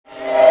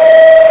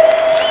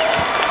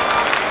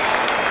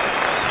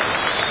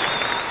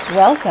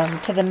Welcome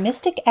to the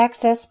Mystic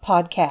Access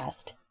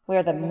Podcast,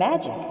 where the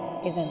magic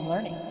is in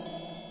learning.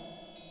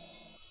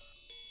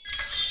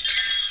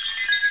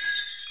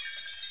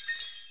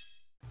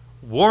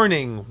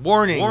 Warning,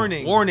 warning,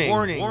 warning, warning,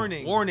 warning,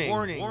 warning, warning,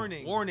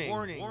 warning, warning,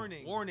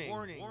 warning, warning,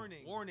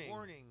 warning,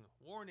 warning,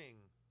 warning.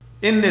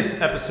 In this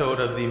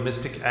episode of the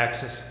Mystic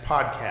Access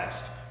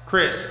Podcast,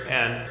 Chris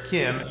and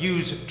Kim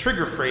use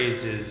trigger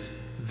phrases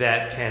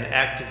that can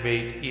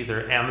activate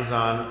either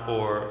Amazon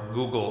or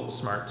Google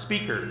smart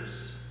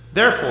speakers.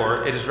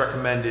 Therefore, it is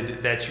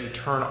recommended that you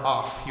turn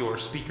off your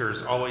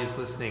speaker's always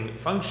listening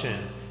function,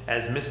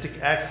 as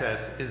Mystic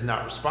Access is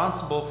not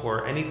responsible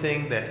for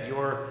anything that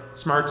your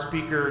smart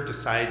speaker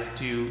decides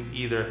to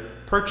either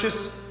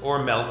purchase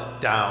or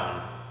melt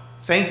down.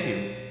 Thank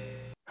you.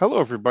 Hello,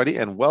 everybody,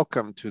 and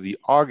welcome to the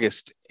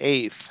August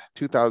 8th,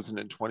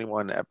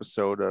 2021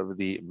 episode of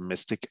the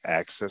Mystic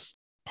Access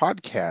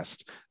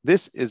Podcast.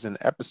 This is an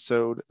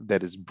episode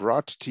that is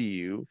brought to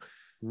you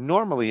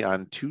normally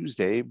on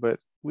Tuesday, but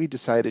we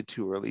decided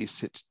to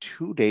release it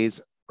 2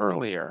 days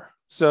earlier.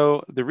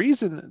 So the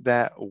reason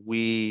that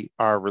we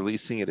are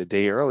releasing it a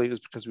day early is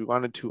because we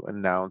wanted to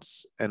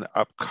announce an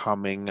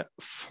upcoming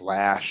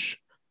flash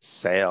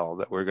sale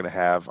that we're going to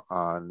have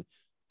on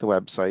the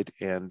website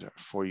and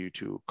for you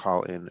to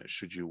call in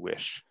should you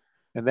wish.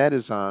 And that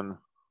is on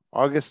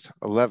August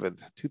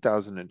 11th,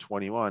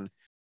 2021.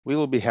 We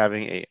will be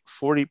having a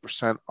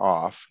 40%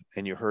 off,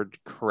 and you heard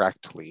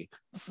correctly,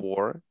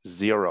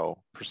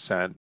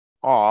 40%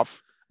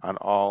 off on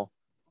all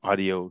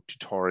audio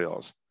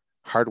tutorials.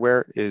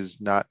 Hardware is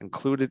not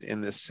included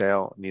in this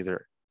sale,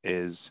 neither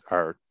is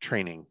our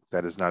training.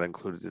 That is not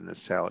included in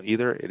this sale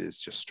either. It is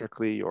just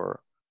strictly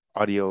your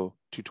audio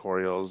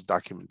tutorials,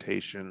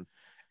 documentation,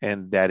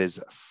 and that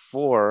is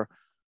for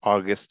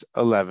August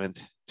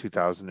 11th,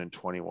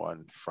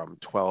 2021 from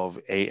 12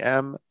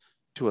 a.m.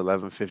 to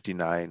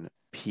 11:59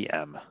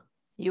 p.m.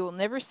 You will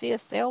never see a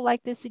sale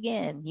like this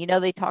again. You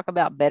know, they talk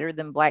about better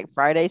than Black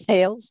Friday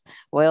sales.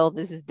 Well,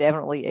 this is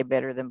definitely a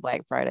better than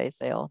Black Friday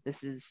sale.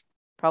 This is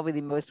probably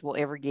the most we'll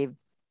ever give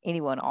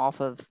anyone off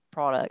of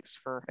products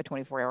for a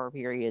 24-hour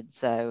period.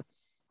 So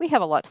we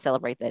have a lot to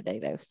celebrate that day,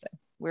 though. So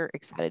we're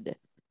excited to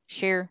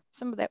share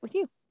some of that with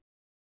you.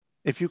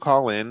 If you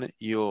call in,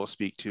 you'll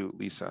speak to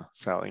Lisa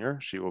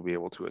Salinger. She will be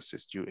able to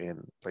assist you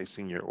in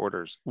placing your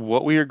orders.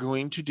 What we are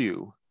going to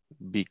do,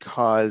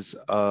 because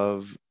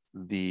of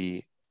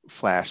the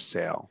flash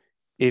sale,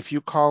 if you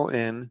call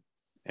in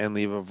and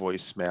leave a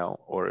voicemail,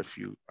 or if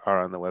you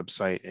are on the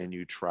website and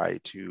you try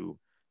to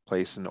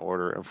place an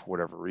order and for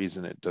whatever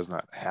reason it does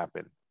not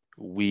happen,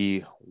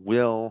 we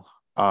will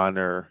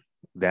honor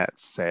that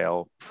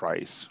sale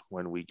price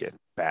when we get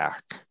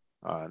back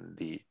on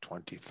the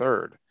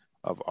 23rd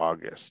of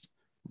August.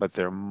 But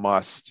there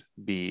must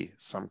be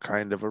some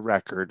kind of a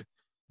record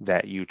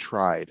that you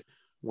tried.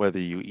 Whether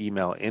you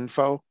email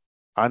info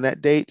on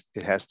that date,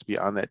 it has to be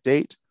on that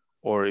date,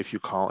 or if you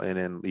call in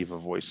and leave a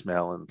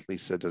voicemail and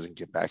Lisa doesn't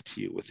get back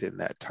to you within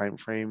that time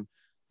frame,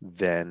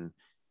 then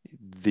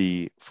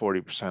the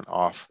 40%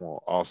 off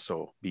will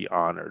also be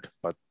honored.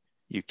 But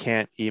you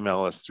can't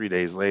email us 3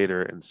 days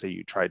later and say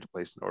you tried to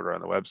place an order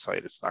on the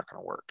website. It's not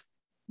going to work.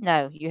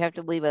 No, you have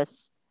to leave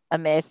us a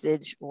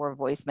message or a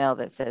voicemail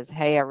that says,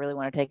 hey, I really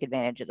want to take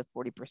advantage of the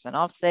 40%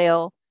 off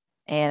sale,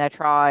 and I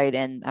tried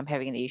and I'm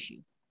having an issue.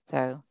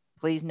 So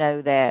please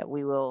know that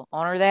we will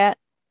honor that.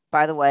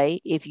 By the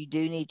way, if you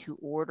do need to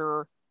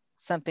order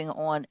something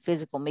on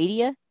physical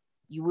media,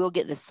 you will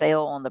get the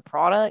sale on the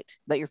product,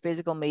 but your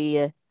physical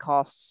media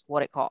costs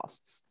what it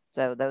costs.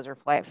 So those are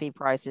flat fee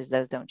prices.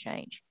 Those don't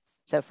change.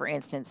 So for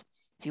instance,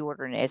 if you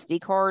order an SD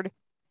card,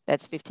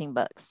 that's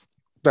 $15.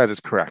 That is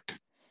correct.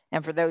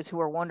 And for those who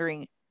are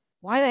wondering,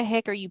 why the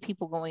heck are you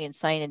people going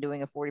insane and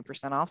doing a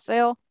 40% off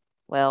sale?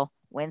 Well,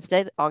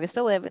 Wednesday, August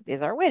 11th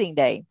is our wedding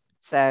day.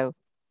 So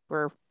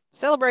we're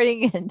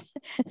celebrating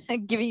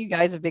and giving you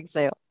guys a big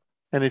sale.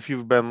 And if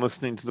you've been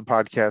listening to the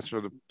podcast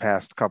for the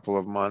past couple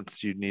of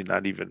months, you need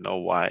not even know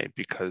why,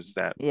 because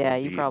that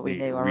you probably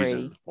knew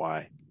already.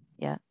 Why.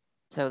 Yeah.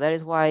 So that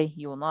is why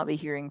you will not be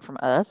hearing from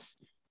us.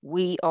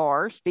 We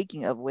are,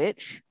 speaking of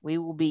which, we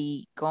will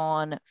be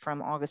gone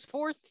from August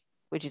 4th,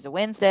 which is a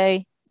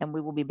Wednesday, and we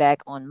will be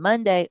back on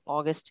Monday,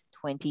 August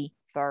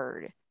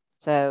 23rd.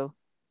 So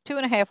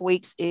 2.5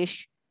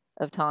 weeks-ish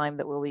of time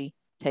that we'll be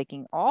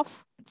taking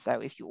off.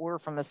 So if you order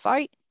from the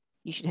site,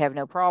 you should have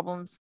no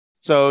problems.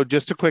 So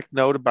just a quick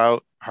note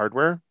about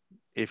hardware.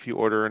 If you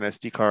order an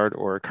SD card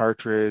or a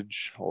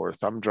cartridge or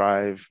thumb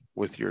drive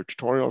with your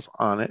tutorials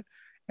on it,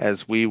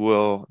 as we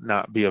will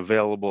not be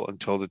available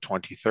until the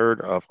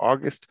 23rd of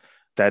August,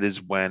 that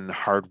is when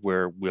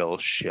hardware will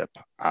ship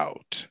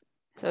out.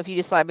 So if you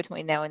decide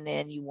between now and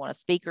then you want a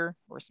speaker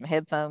or some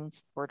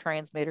headphones or a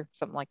transmitter,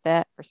 something like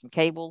that, or some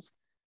cables,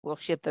 we'll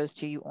ship those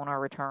to you on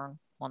our return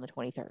on the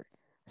 23rd.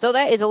 So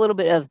that is a little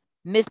bit of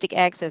Mystic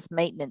Access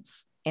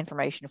maintenance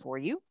information for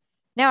you.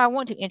 Now I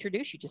want to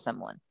introduce you to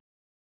someone.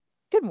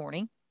 Good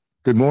morning.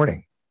 Good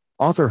morning.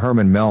 Author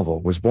Herman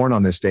Melville was born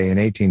on this day in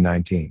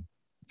 1819.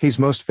 He's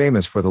most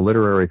famous for the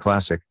literary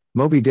classic,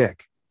 Moby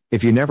Dick.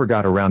 If you never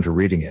got around to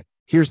reading it,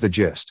 here's the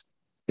gist.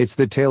 It's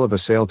the tale of a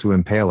sail to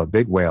impale a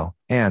big whale,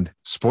 and,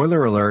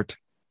 spoiler alert,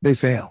 they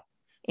fail.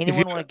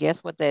 Anyone want to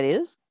guess what that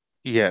is?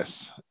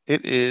 Yes,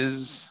 it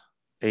is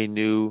a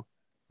new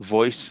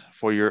voice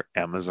for your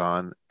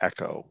Amazon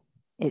Echo.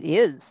 It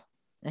is.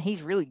 And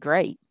he's really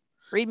great.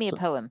 Read me a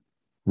poem.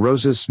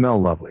 Roses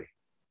smell lovely.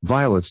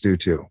 Violets do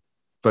too.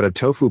 But a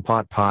tofu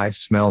pot pie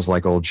smells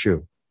like old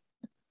shoe.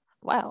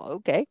 Wow,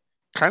 okay.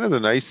 Kind of the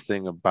nice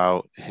thing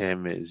about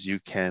him is you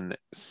can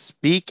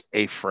speak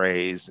a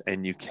phrase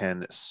and you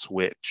can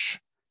switch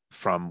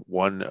from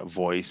one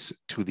voice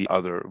to the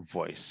other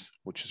voice,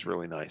 which is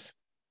really nice.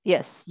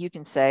 Yes, you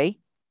can say,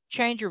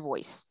 change your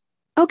voice.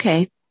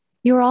 Okay,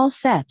 you're all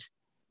set.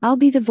 I'll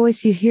be the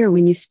voice you hear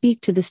when you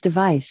speak to this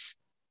device.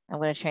 I'm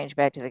going to change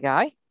back to the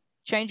guy.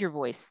 Change your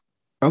voice.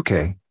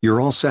 Okay, you're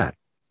all set.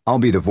 I'll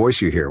be the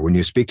voice you hear when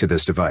you speak to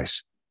this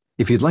device.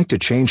 If you'd like to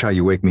change how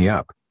you wake me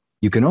up,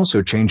 you can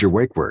also change your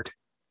wake word.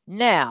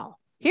 Now,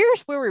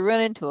 here's where we run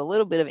into a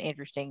little bit of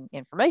interesting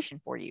information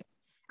for you.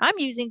 I'm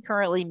using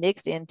currently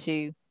mixed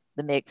into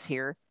the mix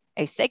here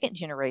a second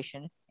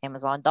generation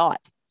Amazon Dot.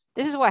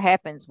 This is what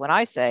happens when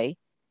I say,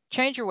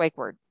 change your wake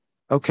word.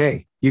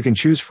 Okay, you can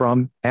choose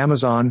from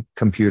Amazon,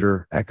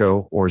 Computer,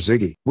 Echo, or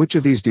Ziggy. Which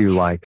of these do you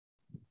like?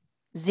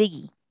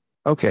 Ziggy.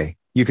 Okay,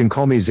 you can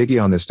call me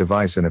Ziggy on this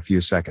device in a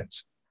few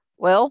seconds.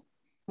 Well,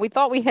 we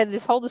thought we had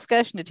this whole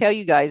discussion to tell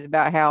you guys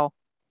about how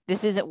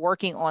this isn't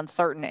working on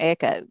certain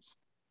Echoes.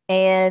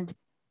 And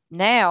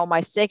now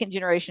my second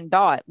generation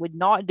Dot would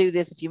not do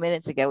this a few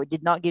minutes ago. It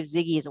did not give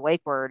Ziggy as a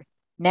wake word.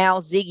 Now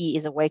Ziggy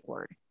is a wake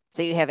word.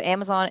 So you have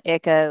Amazon,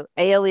 Echo,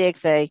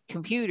 Alexa,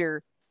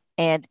 Computer,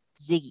 and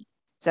Ziggy.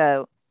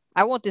 So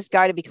I want this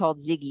guy to be called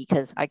Ziggy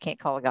because I can't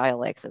call a guy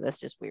Alexa. That's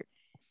just weird.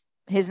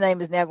 His name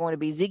is now going to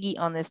be Ziggy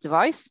on this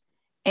device.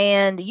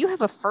 And you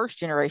have a first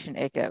generation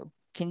Echo.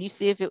 Can you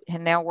see if it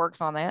now works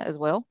on that as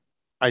well?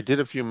 I did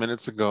a few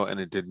minutes ago and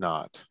it did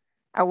not.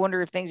 I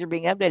wonder if things are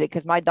being updated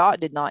because my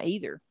Dot did not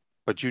either.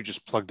 But you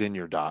just plugged in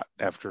your Dot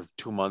after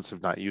 2 months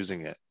of not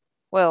using it.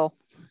 Well,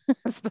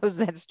 I suppose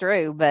that's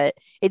true, but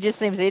it just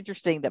seems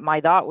interesting that my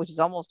Dot, which is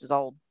almost as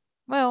old,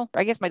 well,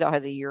 I guess my Dot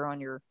has a year on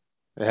your.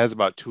 It has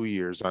about 2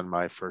 years on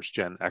my first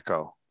gen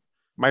Echo.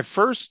 My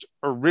first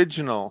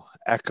original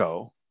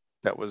Echo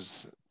that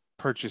was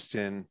purchased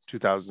in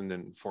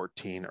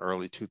 2014,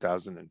 early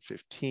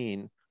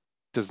 2015,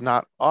 does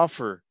not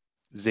offer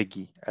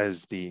Ziggy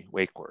as the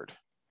wake word.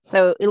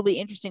 So it'll be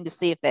interesting to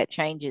see if that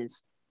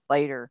changes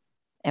later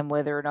and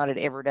whether or not it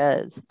ever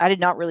does. I did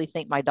not really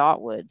think my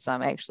Dot would, so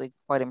I'm actually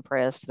quite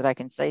impressed that I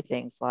can say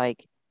things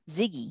like,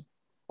 Ziggy,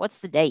 what's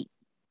the date?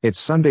 It's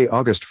Sunday,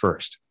 August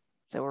 1st.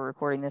 So we're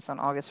recording this on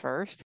August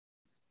 1st.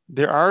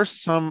 There are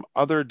some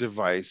other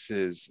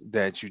devices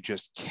that you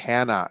just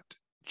cannot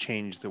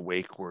change the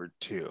wake word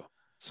to.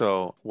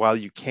 So while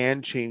you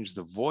can change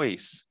the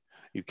voice,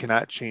 you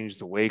cannot change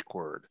the wake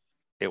word.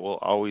 It will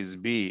always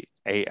be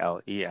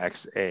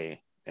Alexa.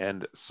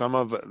 And some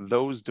of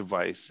those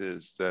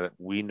devices that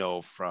we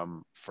know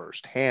from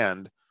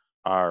firsthand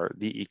are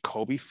the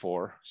Ecobee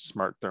 4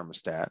 smart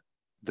thermostat,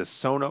 the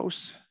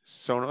Sonos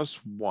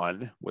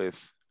 1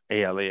 with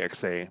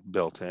Alexa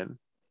built in,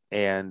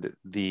 and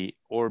the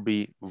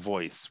Orbi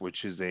Voice,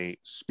 which is a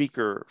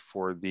speaker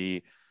for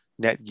the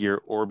Netgear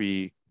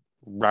Orbi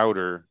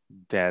router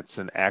that's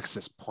an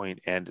access point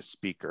and a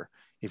speaker.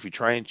 If you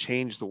try and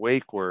change the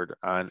wake word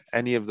on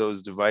any of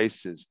those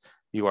devices,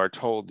 you are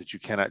told that you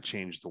cannot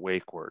change the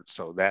wake word.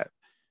 So that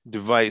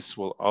device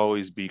will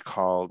always be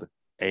called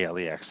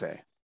Alexa.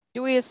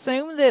 Do we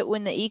assume that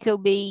when the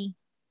Ecobee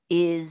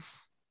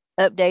is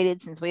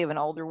updated, since we have an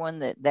older one,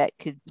 that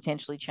could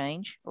potentially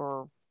change?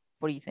 Or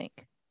what do you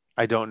think?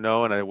 I don't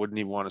know, and I wouldn't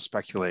even want to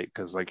speculate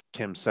because, like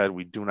Kim said,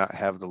 we do not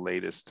have the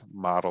latest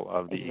model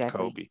of the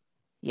Ecobee.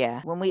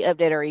 Yeah, when we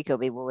update our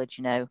Ecobee, we'll let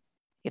you know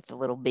if the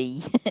little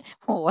bee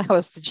will allow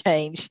us to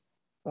change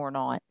or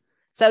not.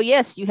 So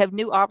yes, you have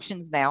new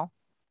options now.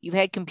 You've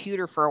had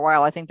Computer for a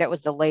while. I think that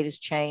was the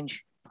latest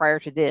change prior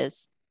to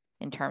this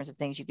in terms of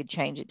things you could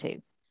change it to.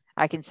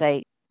 I can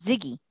say,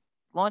 Ziggy,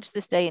 launch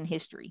this day in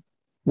history.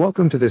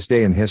 Welcome to this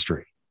day in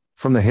history.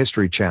 From the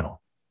History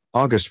Channel.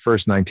 August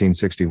 1st,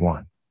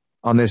 1961.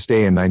 On this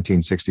day in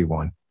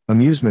 1961,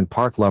 amusement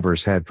park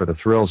lovers head for the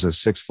thrills as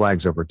Six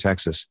Flags Over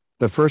Texas,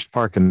 the first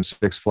park in the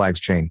Six Flags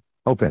chain,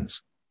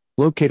 opens.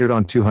 Located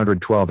on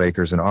 212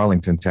 acres in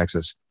Arlington,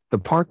 Texas, the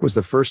park was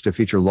the first to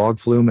feature log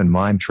flume and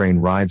mine train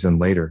rides and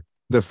later,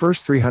 the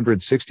first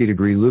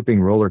 360-degree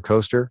looping roller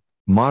coaster,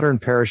 modern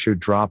parachute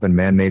drop and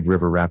man-made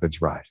river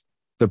rapids ride.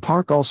 The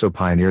park also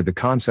pioneered the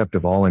concept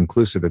of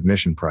all-inclusive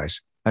admission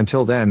price.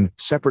 Until then,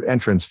 separate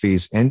entrance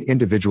fees and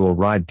individual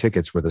ride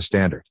tickets were the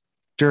standard.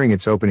 During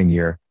its opening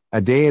year, a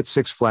day at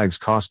Six Flags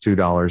cost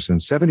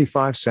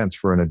 $2.75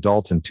 for an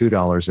adult and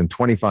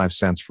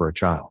 $2.25 for a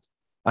child.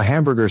 A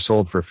hamburger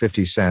sold for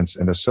 50 cents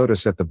and a soda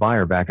set the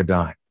buyer back a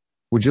dime.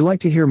 Would you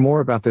like to hear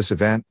more about this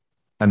event?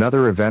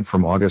 Another event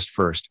from August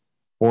 1st?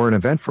 Or an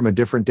event from a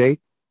different date?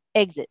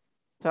 Exit.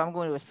 So I'm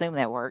going to assume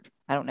that worked.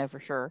 I don't know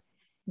for sure.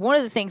 One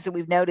of the things that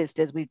we've noticed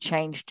as we've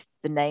changed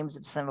the names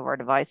of some of our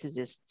devices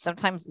is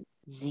sometimes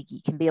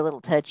Ziggy can be a little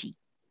touchy.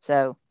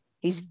 So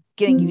he's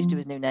getting used to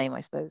his new name,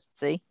 I suppose.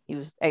 See, he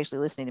was actually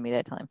listening to me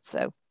that time.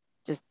 So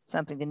just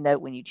something to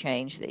note when you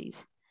change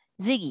these.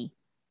 Ziggy,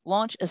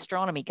 launch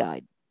astronomy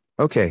guide.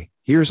 Okay,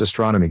 here's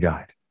Astronomy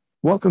Guide.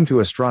 Welcome to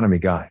Astronomy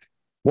Guide.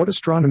 What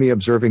astronomy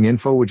observing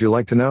info would you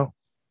like to know?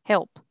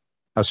 Help.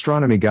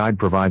 Astronomy Guide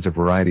provides a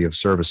variety of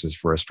services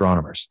for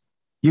astronomers.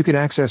 You can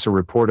access a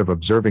report of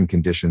observing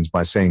conditions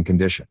by saying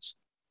conditions.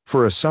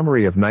 For a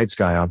summary of night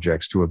sky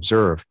objects to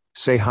observe,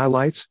 say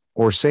highlights,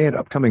 or say an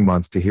upcoming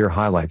month to hear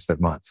highlights that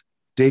month.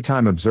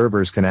 Daytime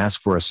observers can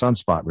ask for a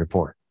sunspot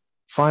report.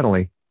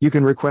 Finally, you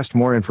can request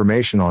more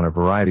information on a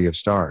variety of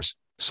stars,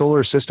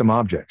 solar system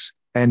objects,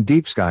 and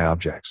deep sky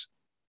objects.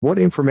 What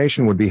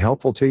information would be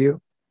helpful to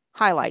you?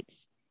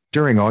 Highlights.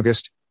 During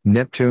August,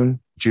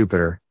 Neptune,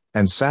 Jupiter,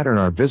 and Saturn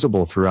are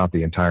visible throughout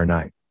the entire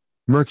night.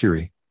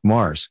 Mercury,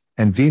 Mars,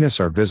 and Venus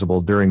are visible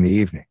during the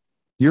evening.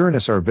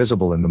 Uranus are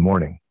visible in the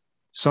morning.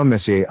 Some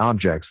Messier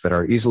objects that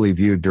are easily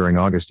viewed during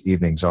August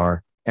evenings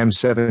are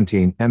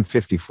M17,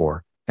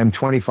 M54,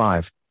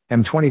 M25,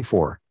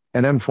 M24,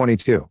 and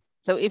M22.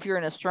 So if you're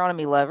an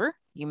astronomy lover,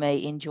 you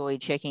may enjoy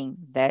checking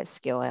that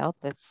skill out.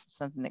 That's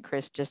something that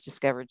Chris just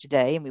discovered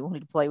today, and we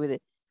wanted to play with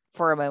it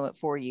for a moment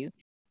for you.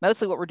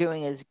 Mostly what we're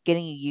doing is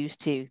getting you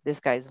used to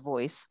this guy's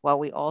voice while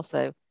we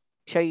also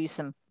show you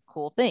some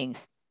cool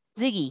things.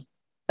 Ziggy,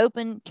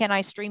 open Can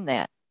I Stream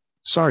That?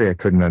 Sorry I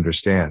couldn't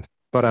understand,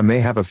 but I may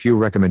have a few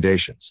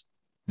recommendations.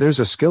 There's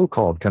a skill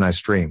called Can I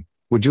Stream.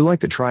 Would you like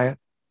to try it?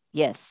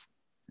 Yes,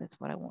 that's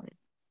what I wanted.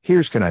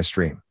 Here's Can I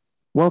Stream.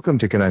 Welcome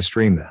to Can I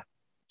Stream That?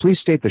 Please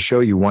state the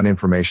show you want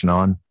information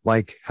on,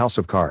 like House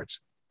of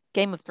Cards.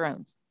 Game of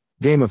Thrones.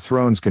 Game of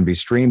Thrones can be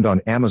streamed on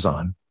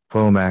Amazon,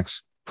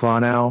 Max,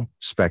 Now,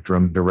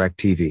 Spectrum,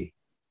 DirecTV.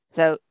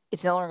 So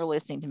it's no longer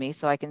listening to me,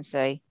 so I can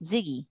say,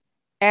 Ziggy,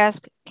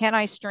 ask, can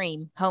I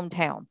stream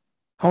Hometown?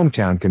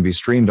 Hometown can be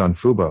streamed on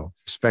Fubo,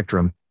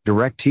 Spectrum,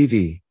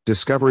 DirecTV,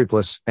 Discovery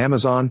Plus,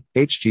 Amazon,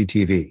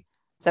 HGTV.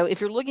 So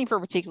if you're looking for a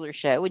particular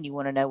show and you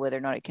want to know whether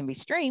or not it can be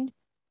streamed,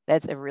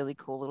 that's a really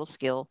cool little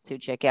skill to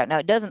check out. Now,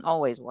 it doesn't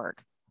always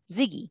work.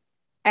 Ziggy,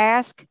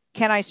 ask,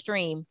 can I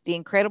stream The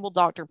Incredible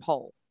Dr.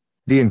 Pole?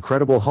 The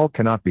Incredible Hulk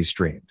cannot be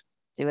streamed.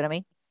 See what I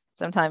mean?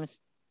 Sometimes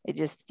it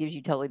just gives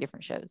you totally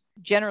different shows.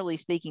 Generally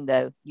speaking,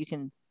 though, you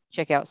can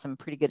check out some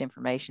pretty good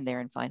information there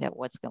and find out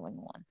what's going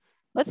on.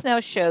 Let's now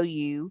show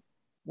you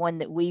one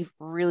that we've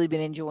really been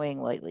enjoying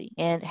lately.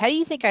 And how do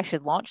you think I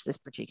should launch this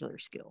particular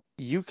skill?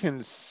 You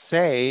can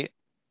say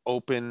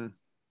open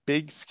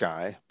Big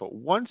Sky, but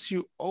once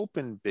you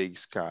open Big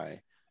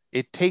Sky,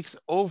 it takes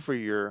over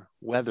your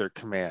weather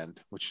command,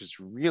 which is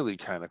really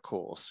kind of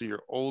cool. So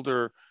your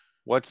older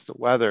what's the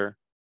weather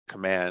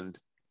command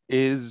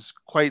is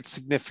quite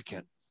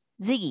significant.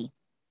 Ziggy,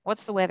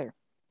 what's the weather?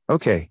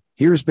 Okay,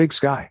 here's Big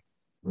Sky.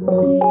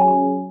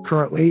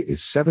 Currently,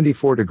 it's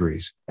 74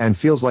 degrees and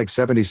feels like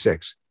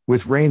 76,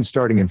 with rain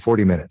starting in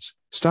 40 minutes,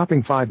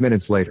 stopping 5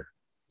 minutes later.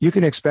 You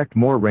can expect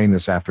more rain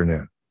this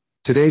afternoon.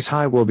 Today's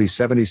high will be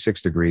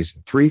 76 degrees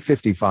at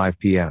 3:55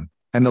 p.m.,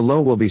 and the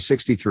low will be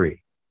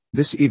 63.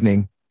 This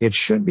evening, it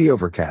should be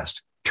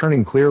overcast,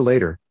 turning clear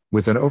later,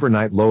 with an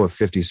overnight low of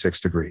 56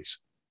 degrees.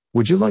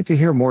 Would you like to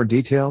hear more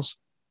details?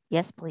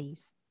 Yes,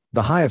 please.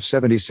 The high of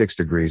 76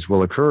 degrees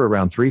will occur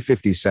around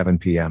 3:57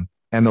 p.m.,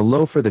 and the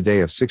low for the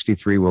day of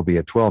 63 will be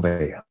at 12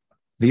 a.m.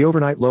 The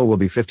overnight low will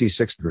be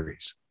 56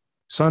 degrees.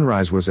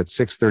 Sunrise was at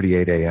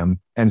 6:38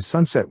 a.m., and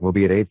sunset will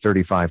be at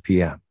 8:35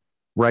 p.m.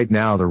 Right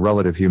now, the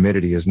relative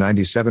humidity is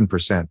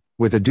 97%,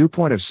 with a dew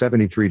point of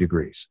 73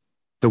 degrees.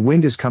 The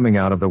wind is coming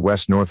out of the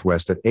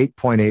west-northwest at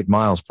 8.8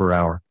 miles per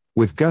hour,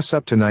 with gusts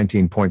up to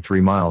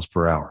 19.3 miles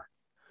per hour.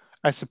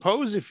 I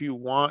suppose if you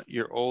want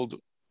your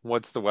old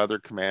what's the weather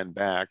command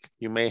back,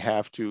 you may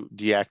have to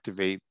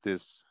deactivate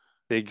this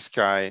Big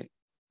Sky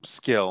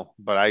skill,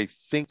 but I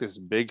think this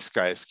Big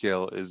Sky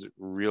skill is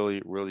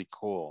really, really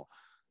cool.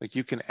 Like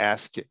you can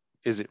ask it,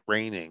 is it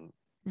raining?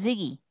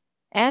 Ziggy,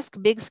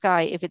 ask Big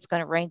Sky if it's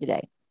going to rain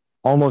today.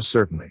 Almost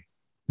certainly.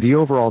 The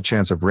overall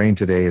chance of rain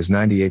today is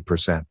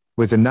 98%,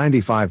 with a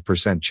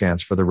 95%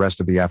 chance for the rest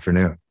of the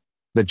afternoon.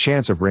 The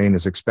chance of rain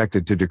is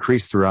expected to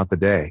decrease throughout the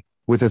day,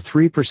 with a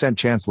 3%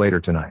 chance later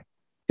tonight.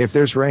 If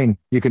there's rain,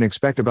 you can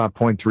expect about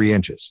 0.3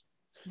 inches.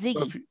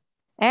 Ziggy,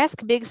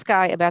 ask Big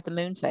Sky about the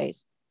moon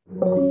phase.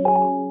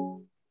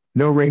 No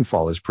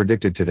rainfall is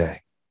predicted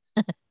today.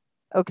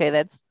 Okay,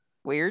 that's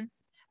weird.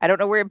 I don't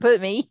know where it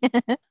put me.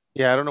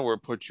 Yeah, I don't know where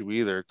it put you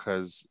either,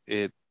 because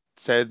it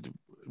said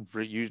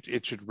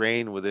it should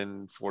rain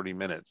within 40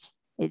 minutes.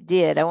 It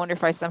did. I wonder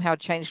if I somehow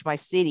changed my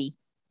city.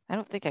 I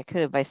don't think I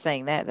could have by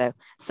saying that, though.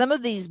 Some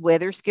of these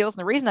weather skills, and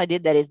the reason I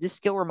did that is this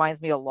skill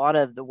reminds me a lot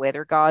of the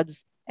Weather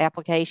Gods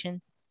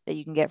application that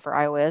you can get for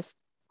iOS,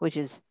 which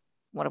is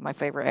one of my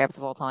favorite apps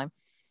of all time.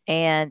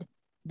 And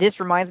this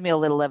reminds me a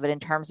little of it in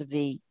terms of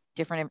the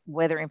different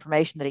weather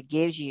information that it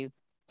gives you.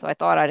 So I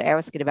thought I'd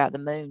ask it about the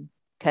moon,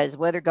 because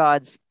Weather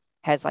Gods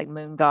has like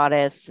Moon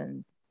Goddess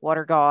and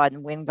Water God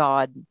and Wind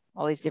God.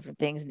 all these different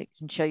things, and it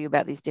can show you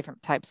about these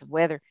different types of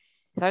weather.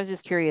 So I was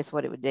just curious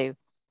what it would do.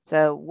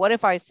 So what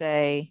if I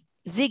say,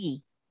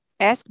 Ziggy,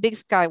 ask Big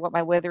Sky what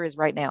my weather is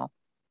right now?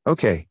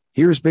 Okay,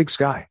 here's Big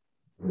Sky.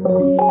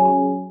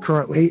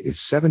 Currently, it's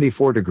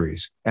 74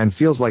 degrees and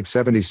feels like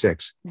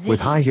 76 with Ziggy.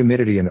 high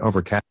humidity and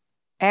overcast.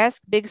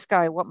 Ask Big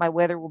Sky what my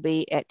weather will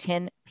be at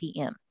 10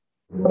 p.m.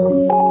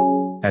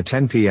 At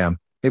 10 p.m.,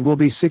 it will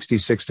be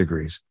 66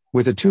 degrees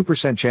with a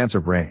 2% chance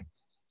of rain.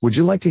 Would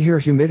you like to hear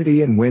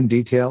humidity and wind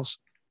details?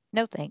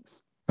 No,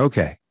 thanks.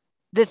 Okay.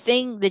 The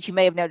thing that you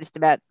may have noticed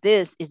about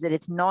this is that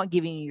it's not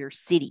giving you your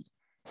city.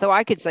 So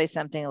I could say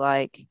something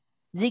like,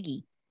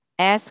 Ziggy,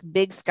 ask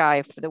Big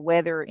Sky for the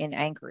weather in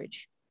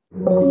Anchorage.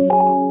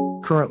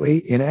 Currently,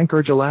 in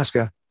Anchorage,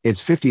 Alaska,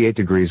 it's 58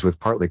 degrees with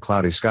partly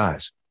cloudy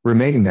skies,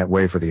 remaining that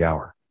way for the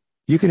hour.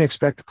 You can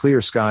expect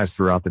clear skies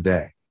throughout the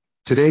day.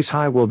 Today's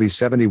high will be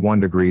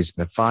 71 degrees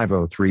at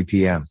 5:03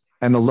 p.m.,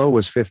 and the low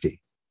was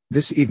 50.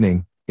 This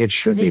evening, it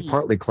should be Ziggy.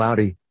 partly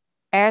cloudy.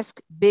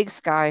 Ask Big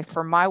Sky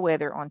for my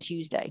weather on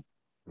Tuesday.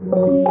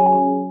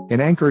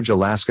 In Anchorage,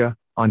 Alaska,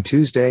 on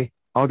Tuesday,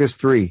 August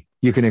 3,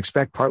 you can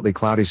expect partly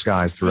cloudy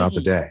skies throughout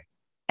the Ziggy. day.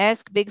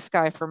 Ask Big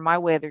Sky for my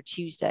weather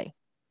Tuesday.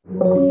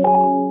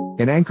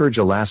 In Anchorage,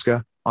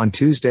 Alaska, on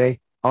Tuesday,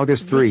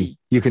 August 3, Ziggy.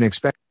 you can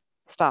expect.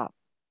 Stop.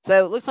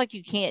 So it looks like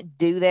you can't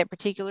do that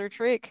particular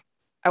trick.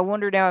 I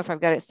wonder now if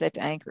I've got it set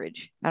to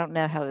Anchorage. I don't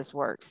know how this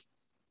works.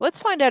 Let's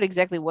find out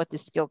exactly what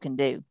this skill can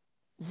do.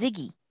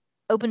 Ziggy,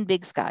 open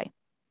Big Sky.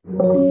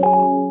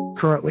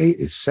 Currently,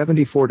 it's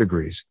 74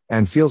 degrees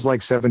and feels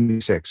like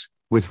 76,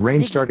 with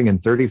rain Ziggy. starting in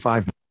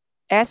 35.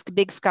 Ask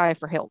Big Sky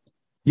for help.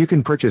 You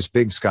can purchase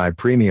Big Sky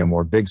Premium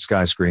or Big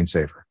Sky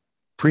Screensaver.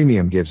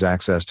 Premium gives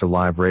access to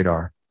live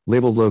radar,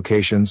 labeled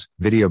locations,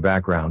 video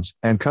backgrounds,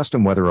 and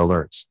custom weather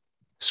alerts.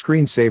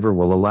 Screensaver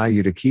will allow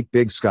you to keep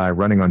Big Sky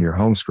running on your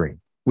home screen,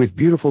 with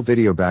beautiful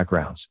video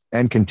backgrounds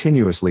and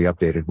continuously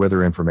updated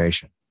weather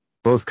information.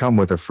 Both come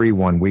with a free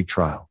 1-week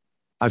trial.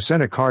 I've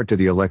sent a card to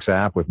the Alexa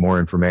app with more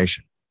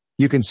information.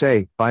 You can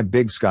say, buy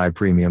Big Sky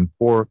Premium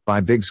or buy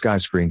Big Sky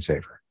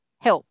Screensaver.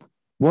 Help.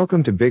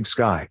 Welcome to Big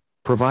Sky,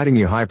 providing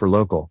you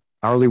hyperlocal,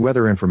 hourly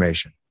weather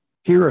information.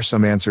 Here are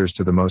some answers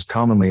to the most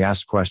commonly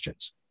asked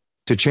questions.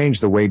 To change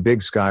the way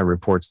Big Sky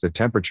reports the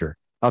temperature,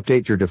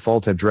 update your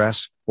default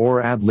address,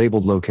 or add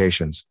labeled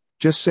locations,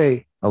 just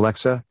say,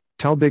 Alexa,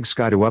 tell Big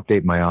Sky to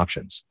update my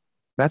options.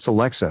 That's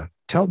Alexa,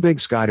 tell Big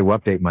Sky to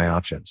update my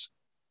options.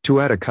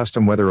 To add a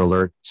custom weather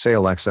alert, say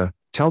Alexa,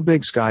 tell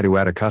Big Sky to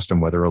add a custom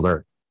weather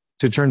alert.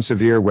 To turn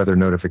severe weather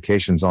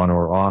notifications on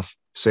or off,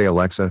 say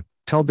Alexa,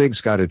 tell Big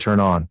Sky to turn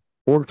on,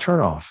 or turn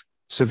off,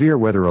 severe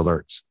weather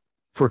alerts.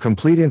 For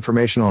complete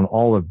information on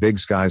all of Big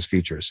Sky's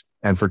features,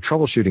 and for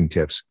troubleshooting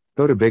tips,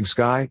 go to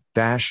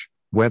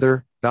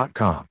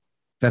bigsky-weather.com.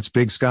 That's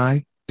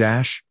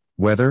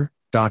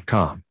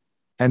bigsky-weather.com.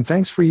 And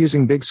thanks for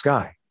using Big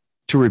Sky.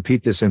 To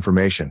repeat this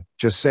information,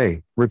 just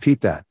say,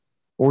 repeat that.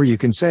 Or you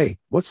can say,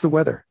 what's the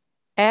weather?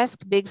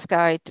 Ask Big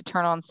Sky to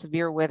turn on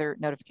severe weather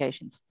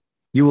notifications.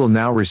 You will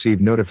now receive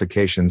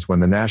notifications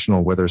when the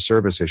National Weather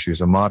Service issues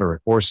a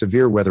moderate or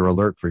severe weather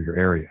alert for your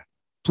area.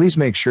 Please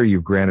make sure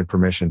you've granted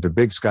permission to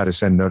Big Sky to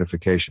send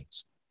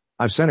notifications.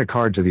 I've sent a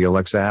card to the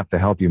Alexa app to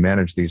help you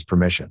manage these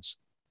permissions.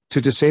 To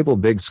disable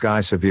Big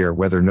Sky severe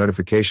weather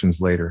notifications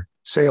later,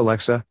 say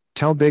Alexa,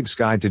 tell Big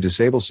Sky to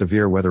disable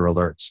severe weather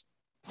alerts.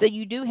 So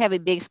you do have a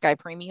Big Sky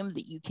Premium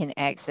that you can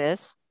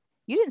access.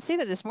 You didn't see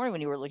that this morning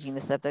when you were looking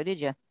this up, though, did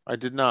you? I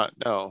did not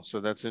know, so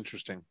that's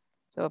interesting.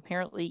 So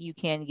apparently you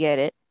can get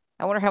it.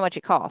 I wonder how much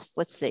it costs.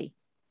 Let's see.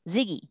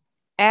 Ziggy,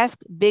 ask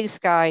Big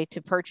Sky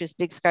to purchase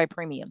Big Sky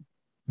Premium.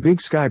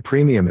 Big Sky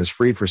Premium is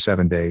free for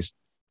 7 days.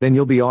 Then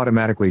you'll be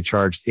automatically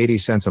charged 80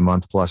 cents a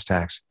month plus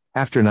tax,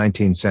 after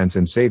 19 cents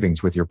in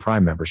savings with your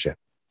Prime membership.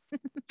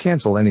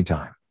 Cancel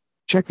anytime.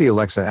 Check the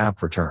Alexa app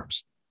for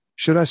terms.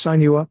 Should I sign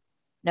you up?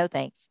 No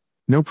thanks.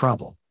 No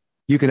problem.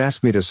 You can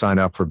ask me to sign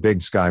up for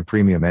Big Sky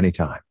Premium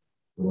anytime.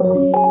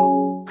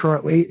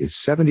 Currently, it's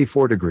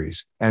 74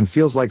 degrees and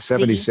feels like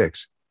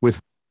 76 with.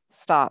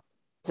 Stop.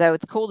 So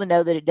it's cool to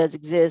know that it does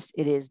exist.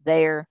 It is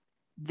there.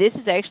 This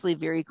is actually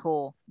very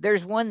cool.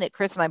 There's one that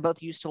Chris and I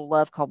both used to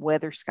love called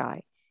Weather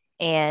Sky.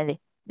 And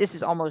this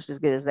is almost as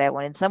good as that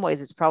one. In some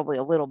ways, it's probably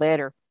a little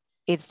better.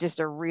 It's just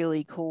a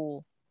really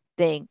cool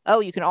thing. Oh,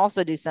 you can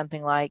also do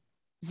something like,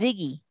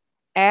 Ziggy,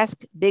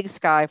 ask Big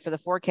Sky for the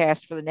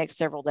forecast for the next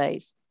several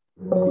days.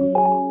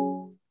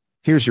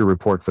 Here's your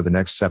report for the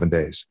next 7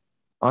 days.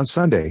 On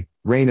Sunday,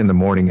 rain in the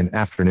morning and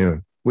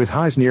afternoon, with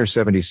highs near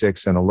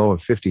 76 and a low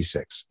of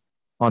 56.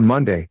 On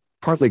Monday,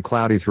 partly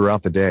cloudy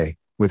throughout the day,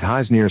 with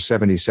highs near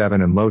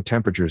 77 and low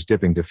temperatures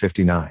dipping to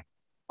 59.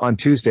 On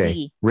Tuesday,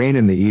 Ziggy. rain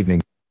in the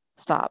evening.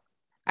 Stop.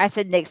 I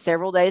said next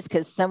several days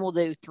because some will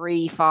do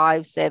 3,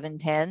 5, 7,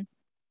 10.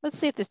 Let's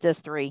see if this does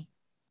 3.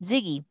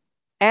 Ziggy,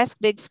 ask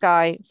Big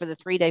Sky for the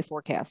 3-day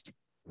forecast.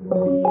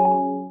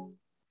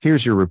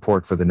 Here's your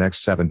report for the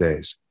next 7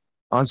 days.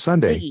 On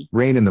Sunday, Ziggy.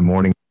 rain in the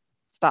morning.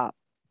 Stop.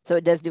 So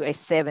it does do a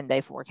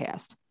 7-day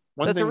forecast.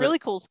 One So it's a thing really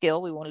cool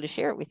skill. We wanted to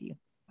share it with you.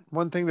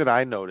 One thing that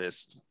I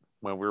noticed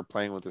when we were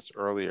playing with this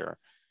earlier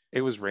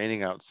It was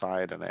raining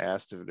outside, and I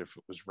asked it if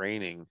it was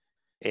raining.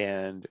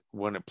 And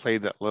when it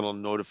played that little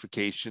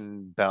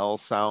notification bell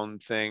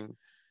sound thing,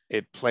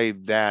 it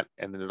played that.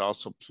 And then it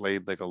also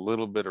played like a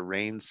little bit of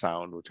rain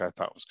sound, which I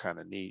thought was kind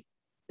of neat.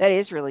 That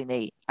is really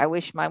neat. I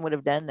wish mine would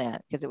have done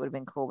that because it would have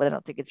been cool, but I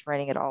don't think it's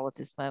raining at all at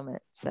this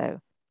moment. So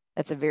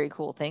that's a very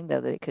cool thing,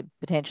 though, that it could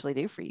potentially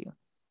do for you.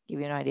 Give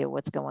you an idea of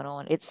what's going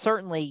on. It's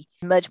certainly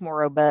much more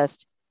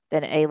robust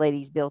than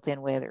A-Lady's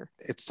built-in weather.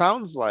 It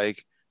sounds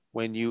like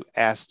when you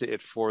asked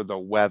it for the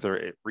weather,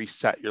 it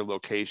reset your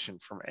location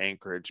from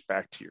Anchorage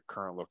back to your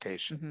current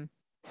location. Mm-hmm.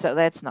 So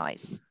that's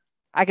nice.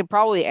 I could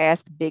probably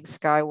ask Big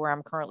Sky where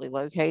I'm currently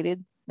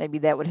located. Maybe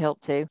that would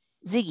help too.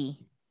 Ziggy,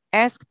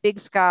 ask Big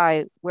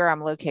Sky where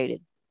I'm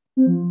located.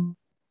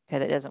 Okay,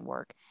 that doesn't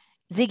work.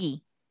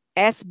 Ziggy,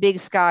 ask Big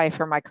Sky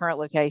for my current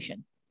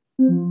location.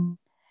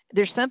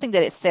 There's something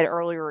that it said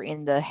earlier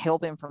in the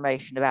help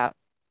information about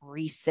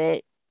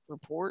reset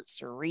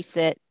reports or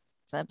reset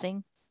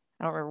something.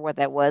 I don't remember what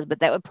that was, but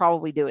that would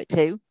probably do it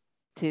too,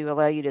 to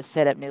allow you to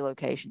set up new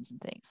locations and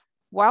things.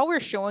 While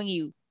we're showing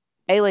you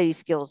A-Lady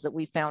skills that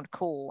we found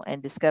cool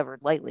and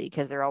discovered lately,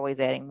 because they're always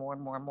adding more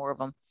and more and more of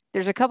them,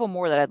 there's a couple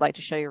more that I'd like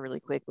to show you really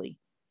quickly.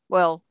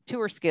 Well, 2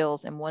 are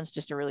skills and one's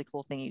just a really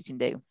cool thing you can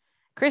do.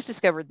 Chris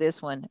discovered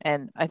this one,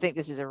 and I think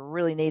this is a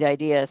really neat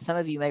idea. Some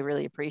of you may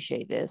really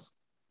appreciate this.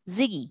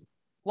 Ziggy,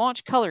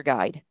 launch Color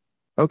Guide.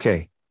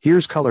 Okay,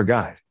 here's Color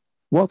Guide.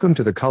 Welcome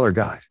to the Color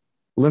Guide.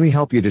 Let me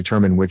help you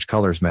determine which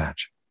colors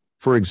match.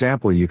 For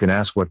example, you can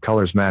ask what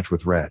colors match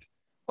with red.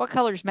 What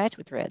colors match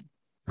with red?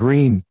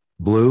 Green,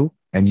 blue,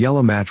 and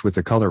yellow match with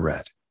the color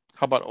red.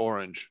 How about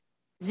orange?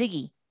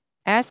 Ziggy,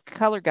 ask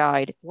Color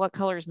Guide what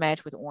colors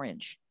match with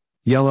orange.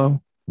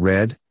 Yellow,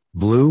 red,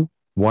 blue,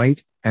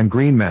 white, and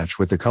green match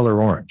with the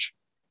color orange.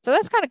 So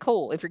that's kind of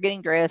cool if you're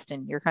getting dressed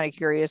and you're kind of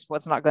curious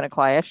what's not going to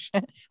clash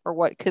or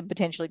what could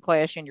potentially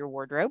clash in your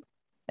wardrobe.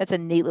 That's a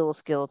neat little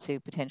skill to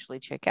potentially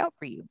check out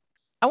for you.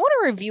 I want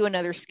to review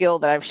another skill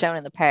that I've shown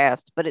in the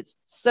past, but it's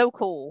so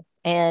cool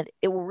and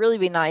it will really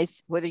be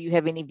nice whether you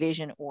have any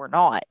vision or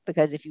not,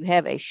 because if you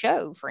have a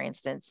show, for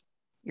instance,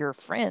 your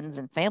friends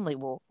and family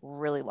will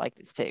really like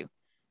this too,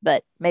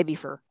 but maybe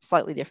for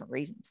slightly different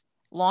reasons.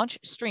 Launch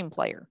Stream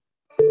Player.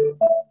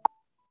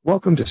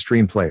 Welcome to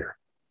Stream Player.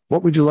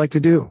 What would you like to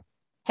do?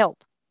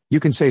 Help. You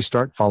can say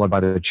start followed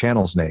by the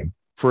channel's name.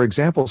 For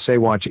example, say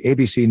watch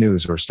ABC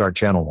News or start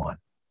channel 1.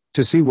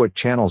 To see what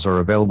channels are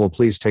available,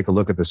 please take a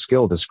look at the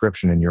skill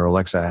description in your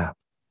Alexa app.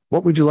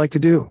 What would you like to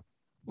do?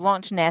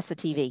 Launch NASA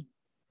TV.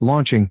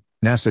 Launching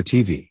NASA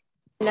TV.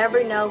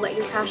 Never know, let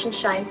your passion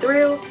shine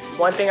through.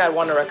 One thing I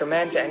want to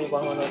recommend to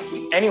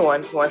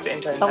anyone who wants to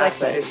enter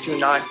Alexa. NASA is to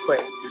not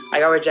quit. I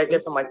got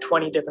rejected from like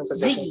 20 different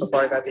positions Ziggy.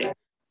 before I got the.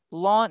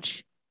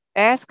 Launch.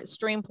 Ask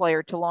Stream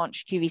Player to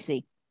launch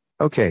QVC.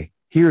 Okay,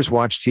 here's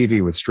Watch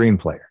TV with Stream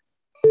Player.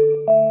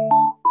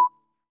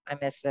 I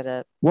messed that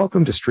up.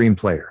 Welcome to Stream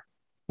Player.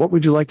 What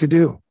would you like to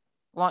do?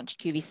 Launch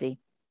QVC.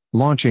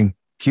 Launching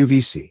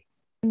QVC.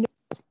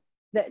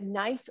 That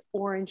nice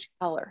orange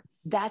color.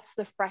 That's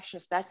the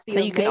freshness. That's the So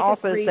you can omega-3s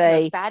also and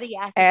say, those fatty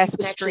acids ask you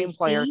can actually Stream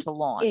Player see to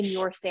launch. in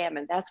your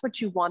salmon. That's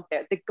what you want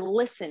there. The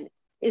glisten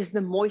is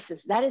the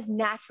moistest. That is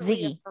naturally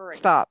Ziggy, occurring.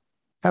 stop.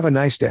 Have a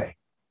nice day.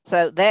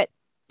 So that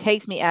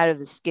takes me out of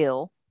the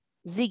skill.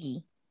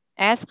 Ziggy,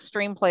 ask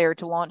Stream Player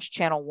to launch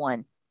channel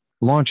 1.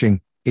 Launching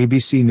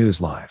ABC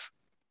News Live.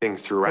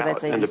 Throughout,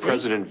 that's and the ABC.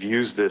 president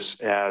views this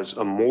as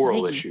a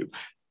moral Ziggy. issue.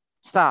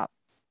 Stop.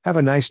 Have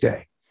a nice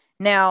day.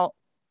 Now,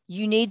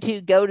 you need to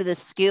go to the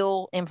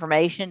skill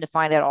information to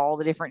find out all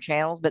the different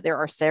channels, but there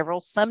are several.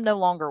 Some no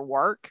longer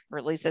work, or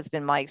at least that's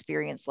been my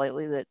experience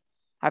lately, that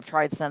I've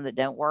tried some that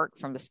don't work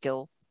from the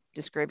skill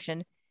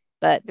description,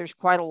 but there's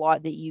quite a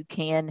lot that you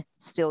can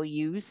still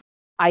use.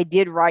 I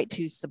did write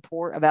to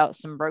support about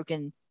some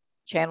broken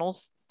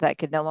channels that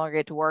could no longer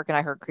get to work, and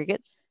I heard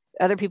crickets.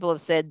 Other people have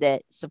said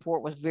that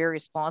support was very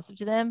responsive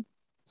to them.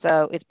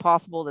 So it's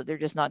possible that they're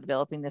just not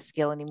developing this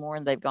skill anymore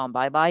and they've gone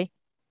bye-bye.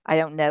 I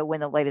don't know when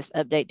the latest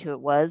update to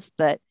it was,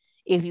 but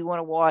if you want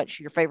to watch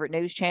your favorite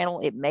news channel,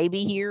 it may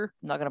be here.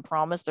 I'm not going to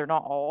promise. They're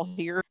not all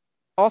here.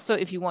 Also,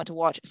 if you want to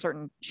watch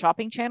certain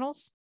shopping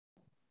channels,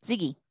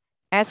 Ziggy,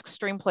 ask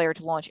Stream Player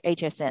to launch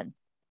HSN.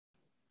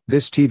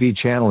 This TV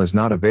channel is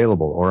not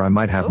available, or I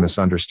might have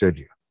misunderstood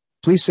you.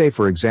 Please say,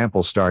 for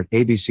example, start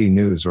ABC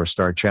News or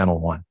start channel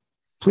 1.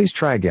 Please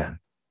try again.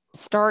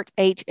 Start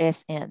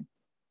HSN.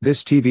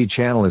 This TV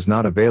channel is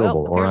not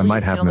available, or I apparently might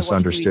you can have only watch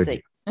misunderstood QVC.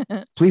 you.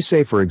 Please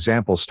say, for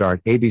example,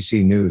 start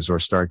ABC News or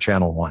start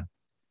channel 1.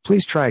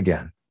 Please try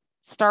again.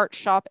 Start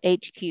Shop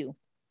HQ.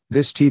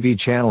 This TV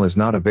channel is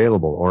not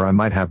available, or I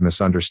might have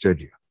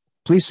misunderstood you.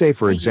 Please say,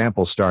 for Ziggy.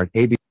 example, start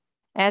ABC.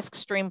 Ask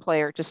Stream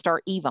Player to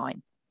start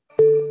Evine.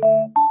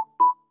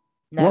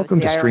 No, Welcome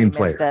see, to I already Stream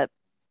messed Player. up.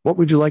 What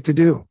would you like to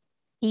do?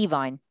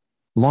 Evine.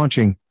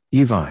 Launching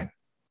Evine.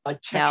 A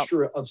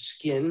texture of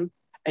skin,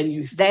 and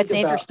you think That's about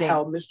interesting.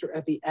 how Mr.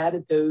 Effie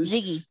added those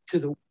Ziggy, to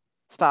the.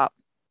 stop.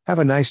 Have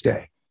a nice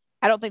day.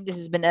 I don't think this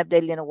has been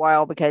updated in a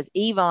while because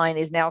Evine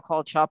is now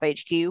called Shop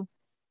HQ.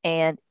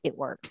 and it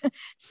worked.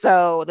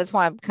 So that's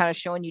why I'm kind of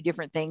showing you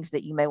different things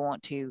that you may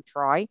want to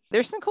try.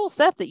 There's some cool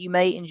stuff that you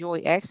may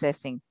enjoy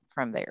accessing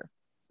from there.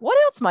 What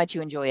else might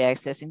you enjoy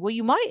accessing? Well,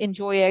 you might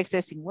enjoy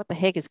accessing what the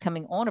heck is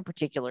coming on a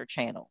particular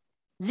channel.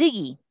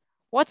 Ziggy,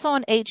 what's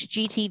on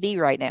HGTV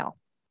right now?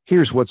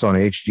 Here's what's on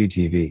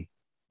HGTV.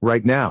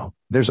 Right now,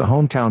 there's a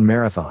hometown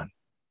marathon.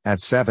 At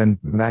 7,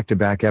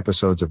 back-to-back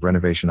episodes of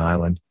Renovation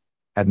Island.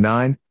 At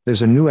 9,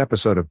 there's a new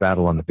episode of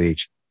Battle on the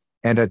Beach.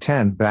 And at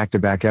 10,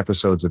 back-to-back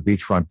episodes of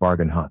Beachfront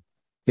Bargain Hunt.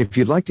 If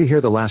you'd like to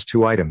hear the last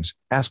 2 items,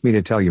 ask me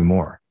to tell you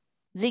more.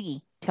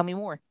 Ziggy, tell me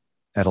more.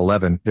 At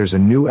 11, there's a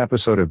new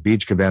episode of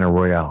Beach Cabana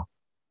Royale.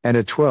 And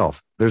at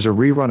 12, there's a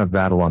rerun of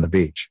Battle on the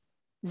Beach.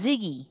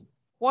 Ziggy,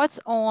 what's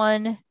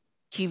on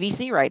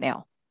QVC right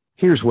now?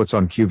 Here's what's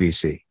on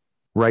QVC.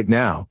 Right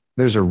now,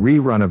 there's a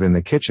rerun of In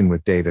the Kitchen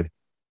with David.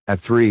 At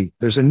 3,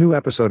 there's a new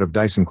episode of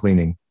Dyson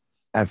Cleaning.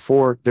 At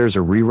 4, there's a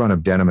rerun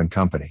of Denim &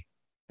 Company.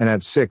 And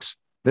at 6,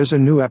 there's a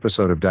new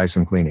episode of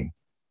Dyson Cleaning.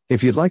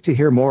 If you'd like to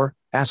hear more,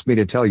 ask me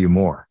to tell you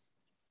more.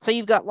 So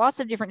you've got lots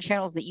of different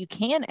channels that you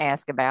can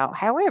ask about.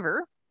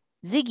 However,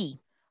 Ziggy,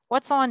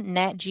 what's on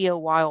Nat Geo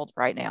Wild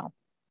right now?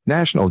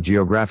 National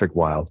Geographic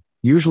Wild,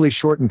 usually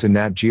shortened to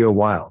Nat Geo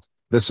Wild,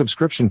 the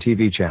subscription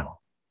TV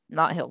channel.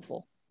 Not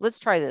helpful. Let's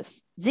try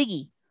this.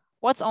 Ziggy,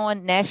 what's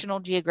on National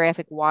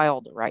Geographic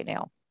Wild right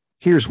now?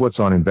 Here's what's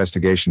on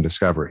Investigation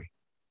Discovery.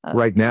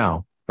 Right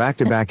now,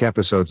 back-to-back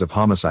episodes of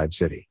Homicide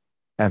City.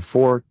 At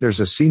 4, there's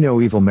a See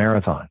No Evil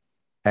marathon.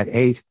 At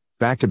 8,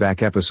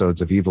 back-to-back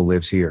episodes of Evil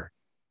Lives Here.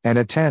 And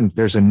at 10,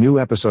 there's a new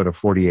episode of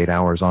 48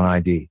 Hours on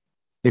ID.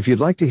 If you'd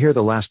like to hear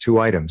the last 2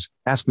 items,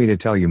 ask me to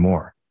tell you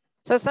more.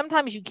 So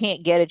sometimes you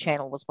can't get a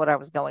channel was what I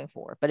was going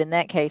for. But in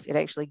that case, it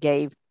actually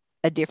gave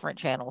a different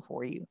channel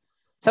for you.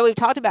 So we've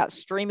talked about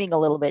streaming a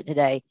little bit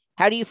today.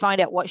 How do you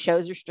find out what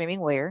shows are streaming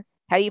where?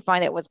 How do you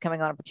find out what's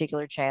coming on a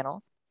particular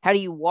channel? How do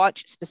you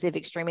watch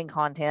specific streaming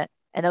content?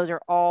 And those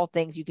are all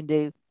things you can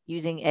do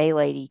using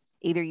A-Lady,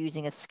 either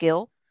using a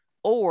skill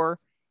or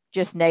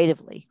just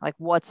natively, like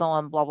what's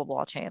on blah, blah,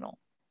 blah channel.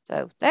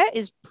 So that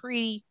is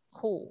pretty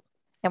cool.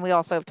 And we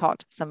also have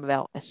talked some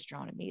about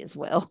astronomy as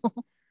well.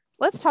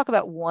 Let's talk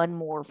about one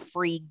more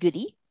free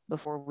goodie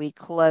before we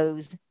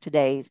close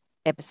today's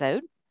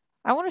episode.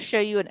 I want to show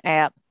you an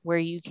app where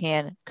you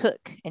can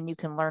cook and you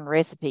can learn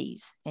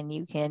recipes and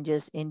you can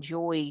just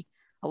enjoy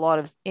a lot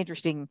of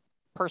interesting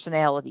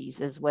personalities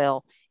as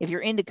well. If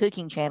you're into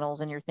cooking channels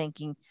and you're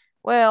thinking,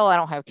 well, I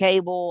don't have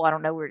cable, I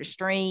don't know where to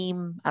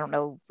stream, I don't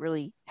know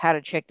really how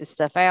to check this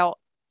stuff out,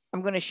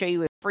 I'm going to show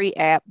you a free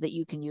app that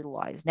you can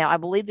utilize. Now, I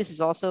believe this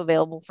is also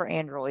available for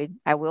Android.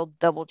 I will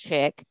double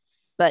check,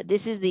 but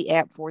this is the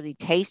app for the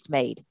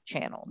Tastemade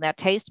channel. Now,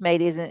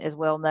 Tastemade isn't as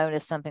well known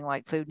as something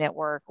like Food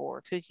Network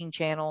or Cooking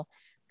Channel,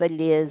 but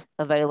it is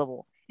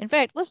available. In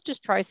fact, let's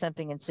just try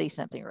something and see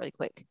something really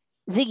quick.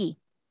 Ziggy,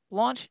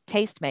 launch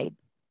Tastemade.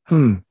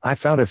 I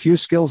found a few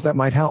skills that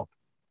might help.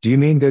 Do you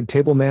mean good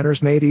table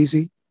manners made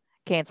easy?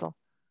 Cancel.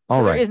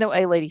 All right. There is no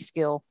A-Lady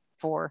skill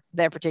for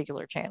that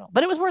particular channel,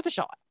 but it was worth a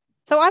shot.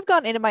 So I've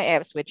gone into my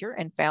app switcher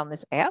and found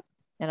this app,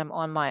 and I'm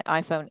on my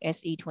iPhone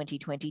SE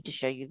 2020 to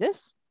show you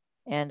this.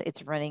 And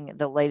it's running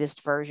the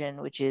latest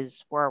version, which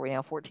is, where are we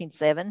now?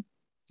 14.7.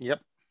 Yep.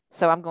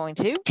 So I'm going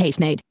to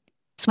Tastemade.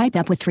 Swipe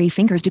up with 3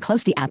 fingers to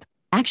close the app.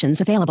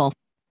 Actions available.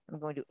 I'm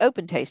going to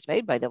open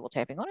Tastemade by double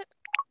tapping on it.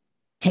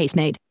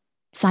 Tastemade.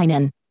 Sign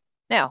in.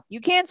 Now,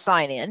 you can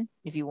sign in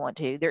if you want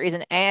to. There is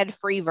an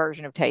ad-free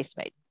version of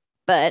Tastemade.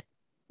 But,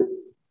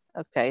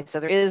 okay, so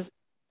there is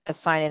a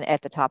sign in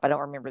at the top. I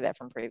don't remember that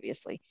from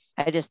previously.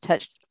 I just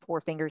touched 4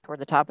 fingers toward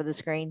the top of the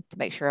screen to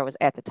make sure I was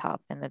at the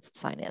top, and that's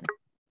sign in.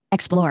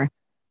 Explore.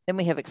 Then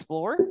we have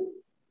Explore.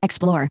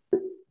 Explore.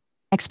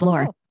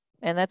 Explore. Oh,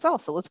 and that's all.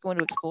 So let's go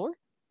into Explore.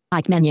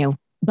 Ike menu.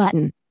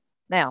 Button.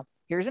 Now,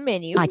 here's a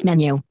menu. Ike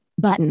menu.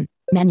 Button.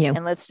 Menu.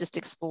 And let's just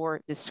explore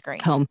this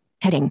screen. Home.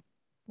 Heading.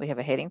 We have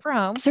a heading for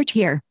home. Search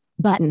here.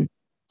 Button.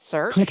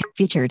 Search. Click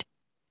featured.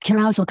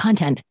 Carousel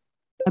content.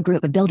 A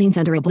group of buildings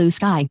under a blue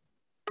sky.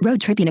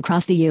 Road tripping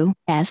across the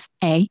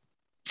U.S.A.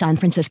 San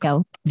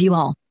Francisco. View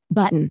all.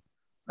 Button.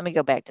 Let me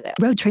go back to that.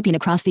 Road tripping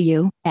across the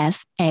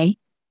U.S.A.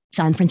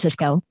 San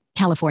Francisco,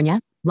 California.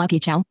 Lucky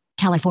Chow,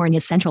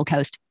 California's Central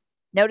Coast.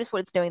 Notice what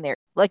it's doing there.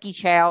 Lucky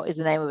Chow is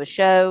the name of a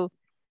show.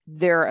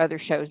 There are other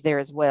shows there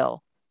as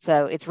well.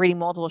 So it's reading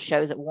multiple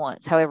shows at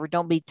once. However,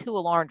 don't be too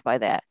alarmed by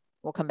that.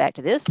 We'll come back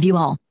to this. View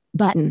all.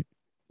 Button.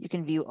 You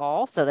can view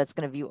all. So that's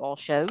going to view all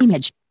shows.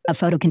 Image. A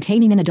photo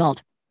containing an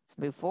adult. Let's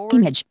move forward.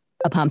 Image.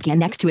 A pumpkin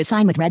next to a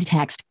sign with red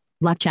text.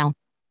 Luck Chow.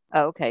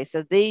 Oh, okay.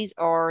 So these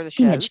are the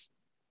shows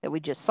that we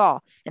just saw.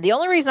 And the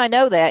only reason I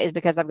know that is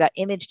because I've got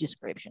image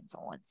descriptions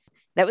on.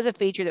 That was a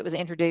feature that was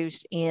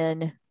introduced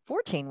in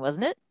 14,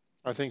 wasn't it?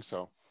 I think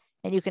so.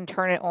 And you can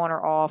turn it on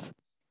or off.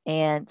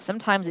 And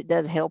sometimes it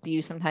does help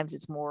you. Sometimes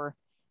it's more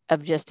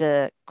of just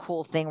a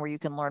cool thing where you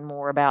can learn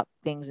more about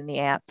things in the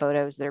app,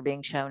 photos that are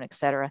being shown,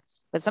 etc.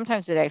 But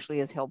sometimes it actually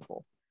is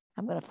helpful.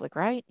 I'm going to flick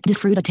right.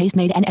 Disfruta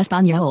Tastemade en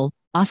Español.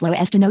 Oslo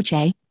esta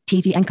noche.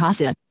 TV en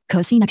casa.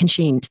 Cocina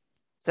consciente.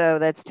 So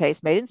that's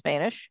Tastemade in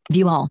Spanish.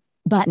 View all.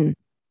 Button.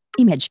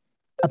 Image.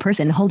 A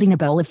person holding a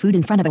bowl of food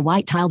in front of a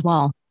white tiled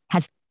wall.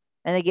 Has.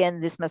 And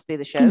again, this must be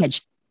the show.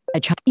 Image.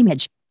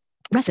 Image.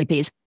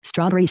 Recipes.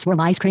 Strawberry swirl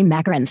ice cream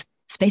macarons.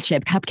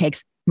 Spaceship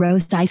cupcakes.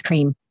 Rose ice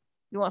cream.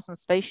 You want some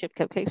spaceship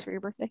cupcakes for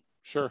your birthday?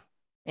 Sure.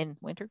 In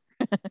winter?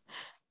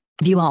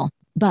 View all.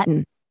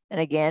 Button. And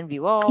again,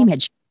 view all.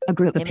 Image. A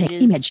group of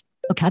Images. image.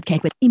 A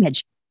cupcake with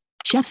image.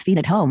 Chef's feed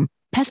at home.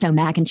 Pesto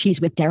mac and cheese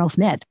with Daryl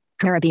Smith.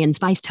 Caribbean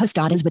spiced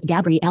tostadas with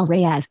Gabrielle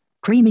Reyes.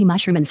 Creamy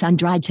mushroom and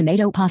sun-dried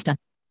tomato pasta.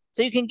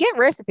 So you can get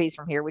recipes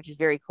from here, which is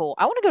very cool.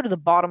 I want to go to the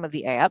bottom of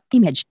the app.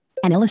 Image.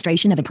 An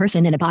illustration of a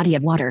person in a body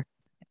of water.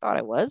 I thought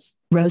it was.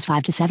 Rows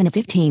 5 to 7 of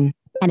 15.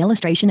 An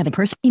illustration of a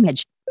person.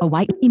 Image. A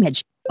white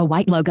image. A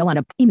white logo on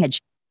a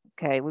image.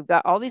 Okay, we've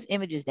got all these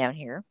images down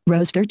here.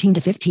 Rows 13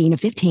 to 15 of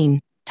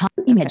 15. Top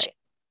image. Okay.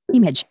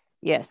 Image.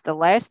 Yes, the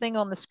last thing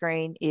on the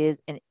screen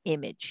is an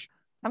image.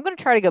 I'm going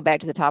to try to go back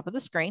to the top of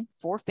the screen.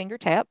 4-finger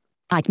tap.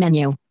 Ike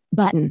menu.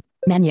 Button.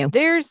 Menu.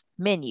 There's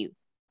menu.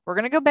 We're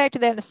going to go back to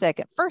that in a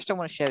second. First, I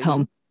want to show you.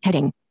 Home.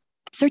 Heading.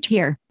 Search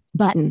here.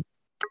 Button.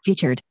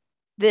 Featured.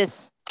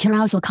 This.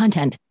 Carousel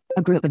content.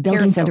 A group of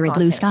buildings Carousel under a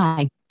blue content.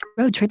 sky.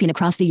 Road tripping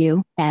across the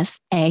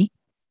U.S.A.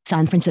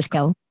 San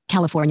Francisco,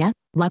 California.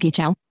 Lucky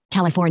Chow,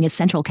 California's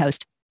Central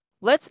Coast.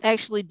 Let's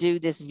actually do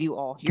this view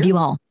all here. View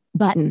all.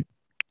 Button.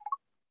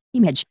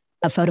 Image.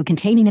 A photo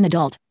containing an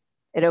adult.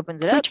 It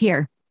opens it Search up.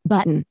 here.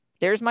 Button.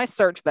 There's my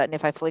search button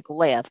if I flick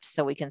left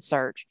so we can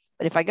search.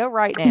 But if I go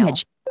right now.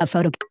 Image. A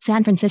photo.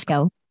 San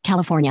Francisco,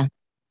 California.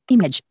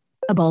 Image.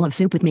 A bowl of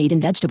soup with meat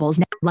and vegetables.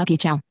 Lucky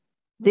Chow.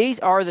 These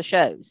are the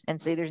shows. And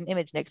see, there's an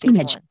image next to each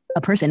Image. one.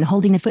 A person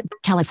holding a foot.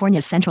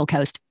 California's Central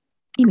Coast.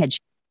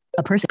 Image.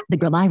 A person. The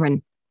Grill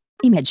Iron.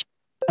 Image.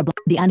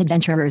 The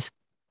Unadventurers.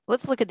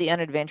 Let's look at the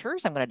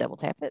Unadventurers. I'm going to double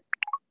tap it.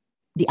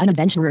 The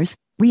Unadventurers.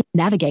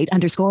 Navigate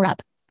 _up.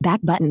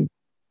 Back button.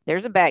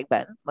 There's a back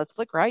button. Let's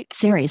flick right.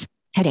 Series.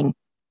 Heading.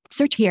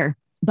 Search here.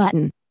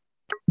 Button.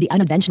 The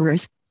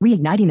Unadventurers.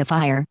 Reigniting the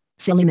fire.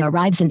 Selima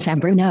arrives in San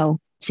Bruno,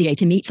 CA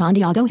to meet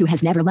Santiago, who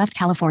has never left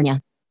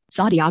California.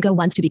 Santiago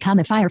wants to become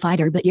a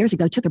firefighter, but years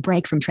ago took a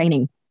break from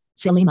training.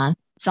 Selima,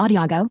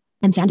 Santiago,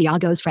 and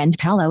Santiago's friend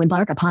Paolo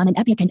embark upon an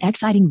epic and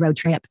exciting road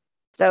trip.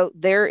 So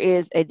there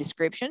is a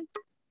description.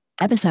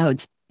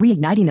 Episodes.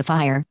 Reigniting the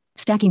fire.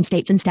 Stacking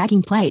states and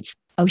stacking plates.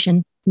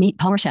 Ocean. Meet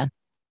Porsche.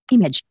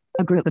 Image.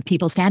 A group of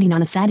people standing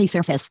on a sandy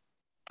surface.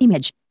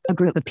 Image. A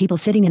group of people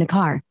sitting in a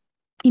car.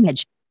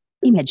 Image.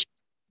 Image.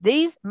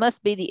 These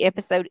must be the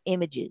episode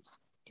images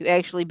to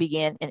actually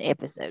begin an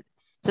episode.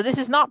 So this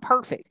is not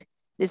perfect.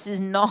 This is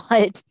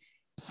not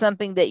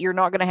something that you're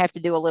not going to have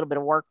to do a little bit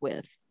of work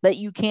with, but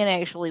you can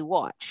actually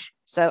watch.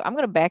 So I'm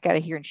going to back out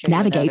of here and show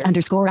Navigate you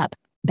 _up.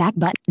 Back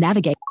button.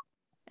 Navigate.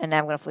 And now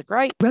I'm going to flick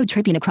right. Road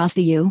tripping across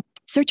the U.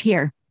 Search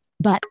here.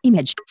 But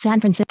image. San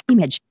Francisco.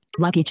 Image.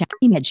 Lucky Chow.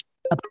 Image.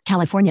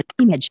 California.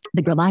 Image.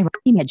 The Grill Iron.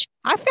 Image.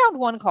 I found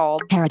one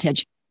called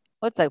Heritage.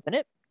 Let's open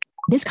it.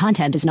 This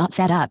content is not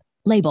set up.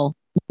 Label.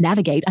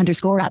 Navigate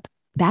 _up.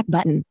 Back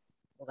button.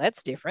 Well,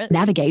 that's different.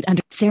 Navigate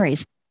under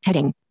series.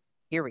 Heading.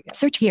 Here we go.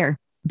 Search here.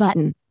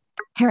 Button.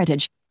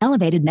 Heritage.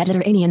 Elevated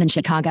Mediterranean in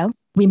Chicago.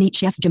 We meet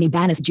Chef Jimmy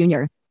Banas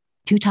Jr.,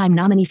 2-time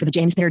nominee for the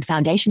James Beard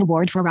Foundation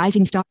Award for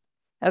Rising Star.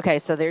 Okay,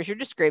 so there's your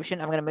description.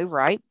 I'm going to move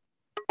right.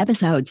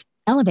 Episodes.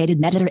 Elevated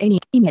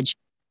Mediterranean. Image.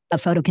 A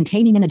photo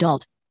containing an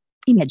adult.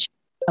 Image.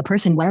 A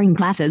person wearing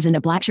glasses and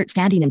a black shirt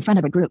standing in front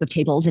of a group of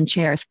tables and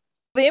chairs.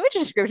 The image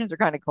descriptions are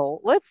kind of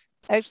cool. Let's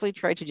actually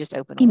try to just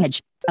open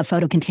Image. A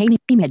photo containing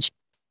image.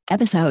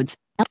 Episodes.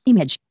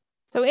 Image.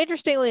 So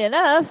interestingly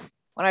enough,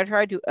 when I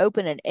tried to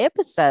open an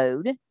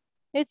episode,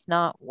 it's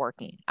not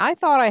working. I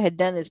thought I had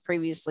done this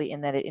previously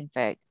and that it in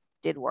fact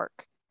did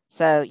work.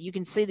 So you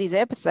can see these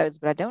episodes,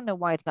 but I don't know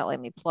why it's not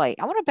letting me play.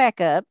 I want to back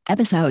up.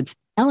 Episodes.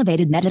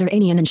 Elevated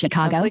Mediterranean in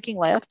Chicago. I'm clicking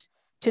left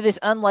to this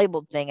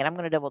unlabeled thing, and I'm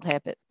going to double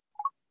tap it.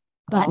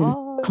 Button.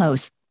 Oh,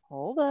 Close.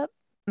 hold up.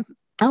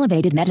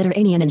 Elevated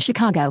Mediterranean in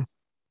Chicago.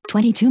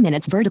 22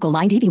 minutes vertical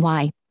line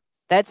DBY.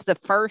 That's the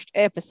first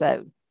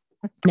episode.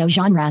 No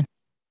genre.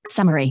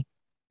 Summary.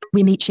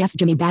 We meet Chef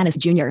Jimmy Banas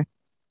Jr.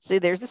 See,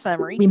 there's the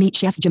summary. We meet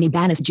Chef Jimmy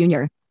Banas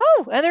Jr.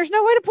 Oh, and there's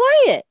no way to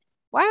play it.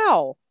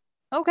 Wow.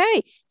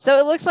 Okay. So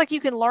it looks like you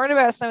can learn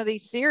about some of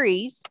these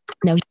series.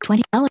 No,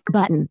 20.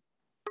 Button.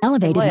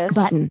 Elevated. Unless-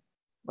 Button.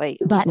 Wait.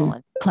 hold Button.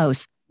 on.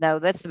 Close. No,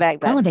 that's the back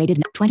button.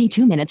 Elevated.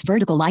 22 minutes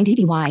vertical line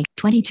DBY.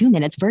 22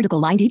 minutes vertical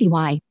line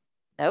DBY.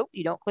 Nope,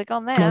 you don't click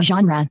on that. No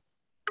genre.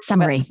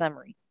 Summary.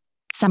 Summary.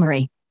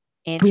 Summary.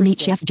 We meet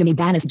Chef Jimmy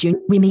Banas Jr.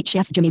 We meet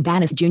Chef Jimmy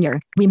Banas Jr.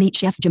 We meet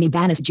Chef Jimmy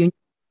Banas Jr.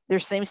 There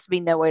seems to be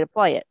no way to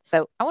play it.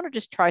 So I want to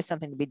just try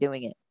something to be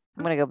doing it.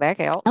 I'm going to go back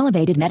out.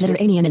 Elevated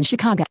Mediterranean in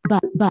Chicago.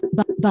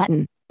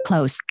 Button.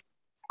 Close.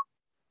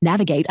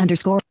 Navigate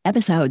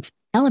episodes.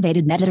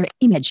 Elevated Mediterranean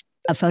image.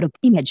 A photo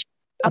image.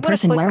 A I'm gonna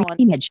person click wearing on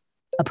image.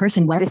 A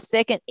person wearing the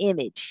second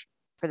image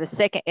for the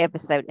second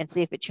episode and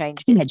see if it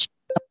changed it. image.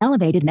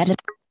 Elevated Mediterranean.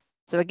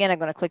 So again, I'm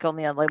going to click on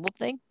the unlabeled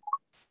thing.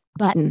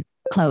 Button.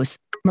 Close.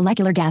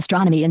 Molecular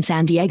gastronomy in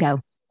San Diego.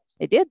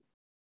 It did.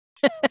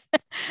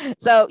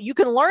 So you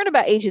can learn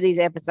about each of these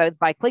episodes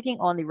by clicking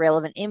on the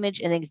relevant image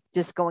and then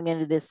just going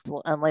into this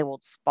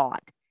unlabeled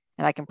spot.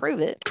 And I can prove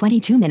it.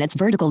 22 minutes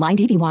vertical line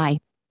DBY.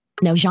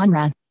 No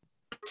genre.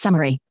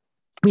 Summary.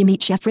 We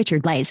meet Chef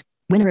Richard Blaze,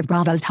 winner of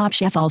Bravo's Top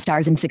Chef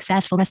All-Stars and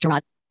Successful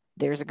Restaurant.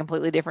 There's a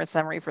completely different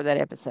summary for that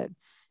episode.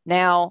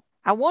 Now,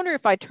 I wonder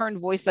if I turn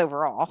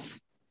voiceover off.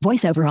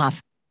 Voiceover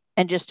off.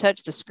 And just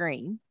touch the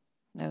screen.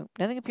 No,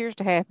 nothing appears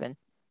to happen.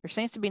 There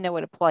seems to be no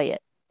way to play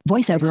it.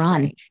 Voiceover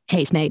on.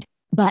 Tastemade.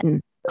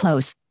 Button.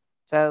 Close.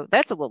 So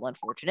that's a little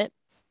unfortunate.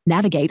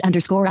 Navigate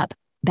 _up.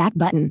 Back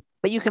button.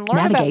 But you can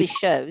learn about these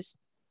shows.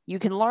 You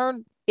can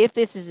learn if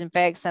this is in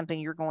fact something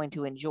you're going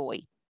to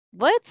enjoy.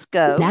 Let's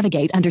go.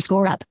 Navigate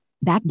 _up.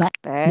 Back button.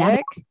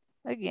 Back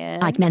again.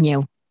 Like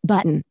menu.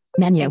 Button.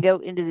 Menu. And go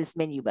into this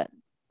menu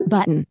button.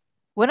 Button.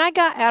 When I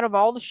got out of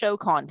all the show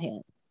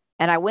content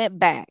and I went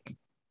back,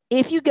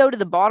 if you go to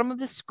the bottom of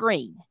the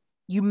screen,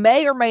 you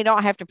may or may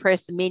not have to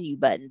press the menu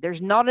button.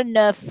 There's not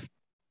enough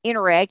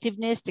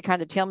interactiveness to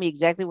kind of tell me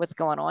exactly what's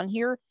going on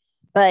here,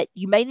 but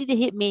you may need to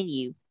hit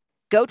menu,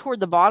 go toward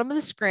the bottom of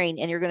the screen,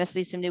 and you're going to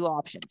see some new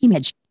options.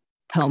 Image.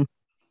 Home.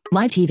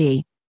 Live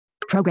TV.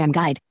 Program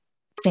guide.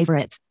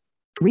 Favorites.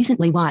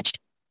 Recently watched.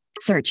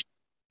 Search.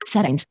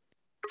 Settings.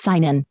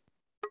 Sign in.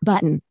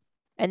 Button.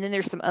 And then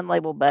there's some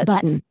unlabeled buttons.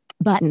 Button.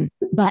 Button.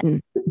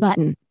 Button.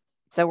 Button.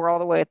 So we're all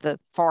the way at the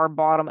far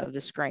bottom of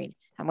the screen.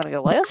 I'm going to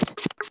go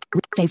left.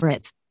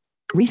 Favorites.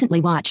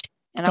 Recently watched.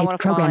 And I want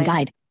to program find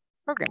guide.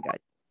 Program guide.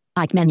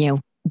 Like menu.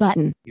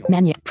 Button.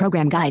 Menu.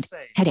 Program guide.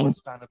 Heading. Was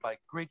founded by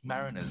Greek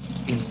mariners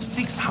in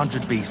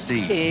 600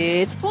 BC.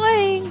 It's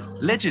playing.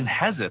 Legend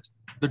has it,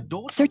 the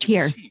daughter Search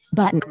here.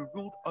 Button. who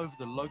ruled over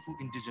the local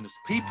indigenous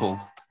people.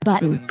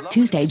 Button.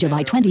 Tuesday,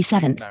 July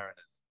 27th.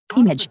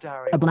 Image.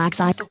 A black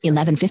site.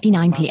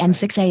 11:59 p.m.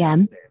 6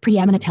 a.m.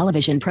 Preeminent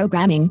television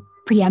programming.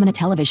 Preeminent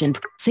television.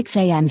 6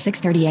 a.m.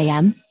 6:30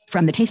 a.m.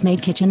 From the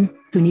Tastemade kitchen.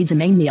 Who needs a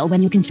main meal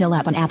when you can fill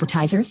up on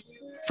appetizers?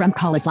 From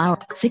cauliflower.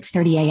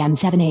 6:30 a.m.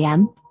 7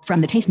 a.m.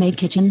 From the Tastemade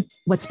kitchen.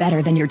 What's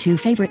better than your two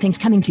favorite things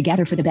coming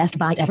together for the best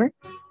bite ever?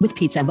 With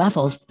pizza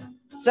waffles.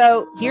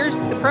 So here's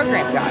the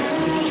program guide.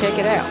 You can check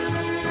it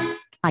out.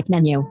 Like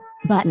menu.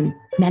 Button.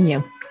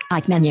 Menu.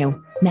 Like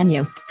menu.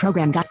 Menu.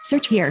 Program guide.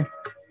 Search here.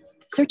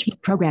 Search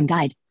program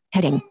guide.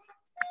 Heading.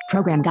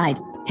 Program guide.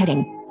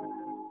 Heading.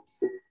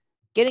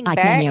 Getting like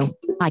back. Menu.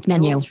 Like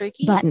menu.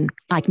 Button.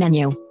 Like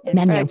menu.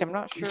 Menu. Fact, I'm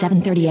not sure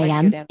 7:30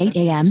 a.m. 8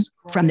 a.m.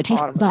 From the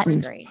taste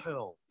button.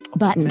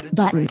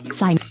 Button.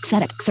 Sign.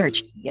 Set it.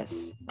 Search.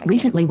 Yes.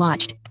 Recently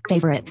watched.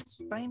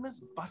 Favorites.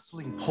 Famous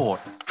bustling port.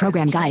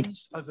 Program guide.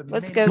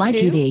 Let's go Live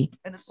to TV.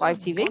 Live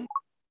TV.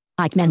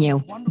 Like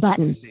menu.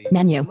 Button.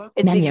 Menu.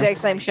 It's Menu. the exact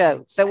same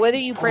show. So whether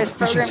you press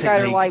program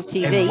guide or live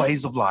TV,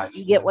 ways of life.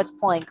 you get what's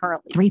playing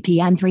currently. 3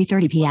 p.m.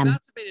 3:30 p.m.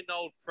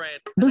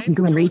 Luke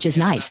Nguyen reaches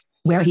Nice,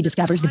 where he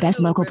discovers the best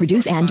local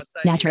produce and,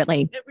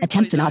 naturally,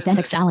 attempts an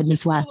authentic salad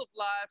niçoise.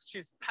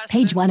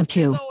 Page 1 of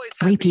 2.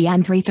 3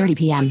 p.m. 3:30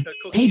 p.m.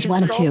 Page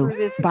 1 of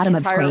 2. Bottom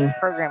of screen.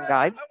 Program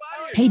guide.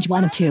 Page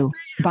 1 of 2.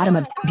 Bottom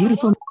of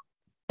beautiful.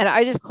 And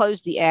I just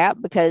closed the app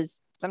because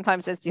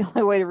sometimes that's the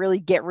only way to really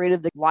get rid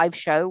of the live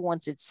show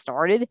once it's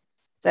started.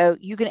 So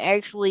you can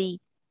actually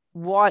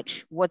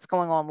watch what's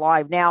going on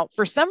live. Now,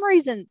 for some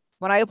reason,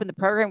 when I opened the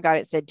program guide,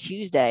 it said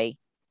Tuesday,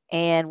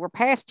 and we're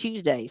past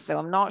Tuesday. So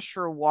I'm not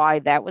sure why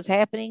that was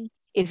happening.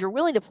 If you're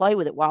willing to play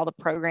with it while the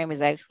program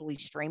is actually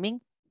streaming,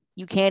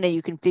 you can, and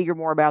you can figure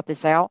more about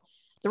this out.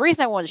 The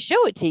reason I want to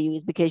show it to you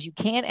is because you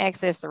can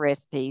access the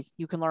recipes.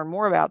 You can learn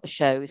more about the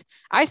shows.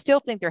 I still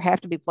think there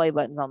have to be play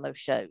buttons on those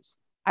shows.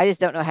 I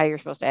just don't know how you're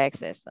supposed to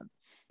access them.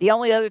 The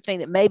only other thing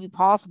that may be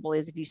possible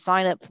is if you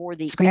sign up for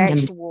the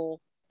actual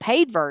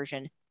paid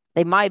version,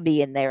 they might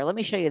be in there. Let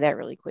me show you that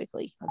really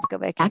quickly. Let's go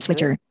back. App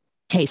switcher.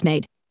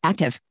 Tastemade.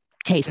 Active.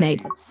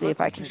 Tastemade. Let's see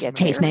if I can get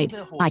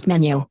Tastemade. Like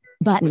menu.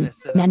 Button.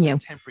 Menu.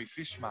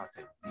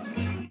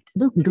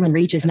 Luke Nguyen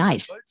reaches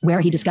Nice, where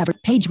he discovered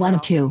page 1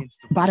 of 2.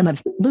 Bottom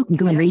of Luke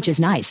Nguyen reaches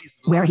Nice,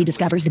 where he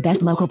discovers the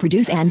best local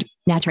produce and,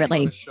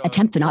 naturally,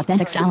 attempts an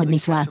authentic salad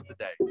niçoise.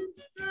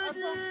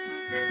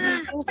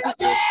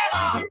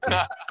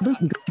 Luke,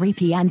 3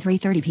 p.m.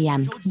 3:30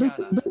 p.m.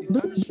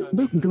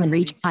 Luke Nguyen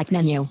reach like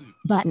menu.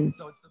 Button.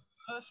 So it's the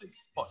perfect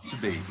spot to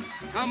be.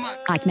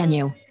 Like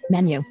menu.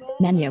 Menu.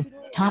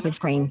 Top of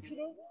screen.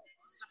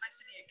 So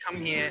basically you come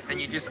here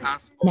and you just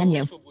ask for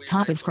Menu.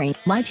 Top of screen.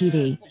 Live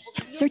TV.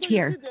 Search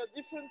here.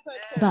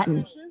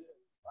 Button.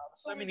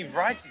 so many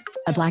varieties.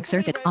 A black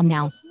circuit on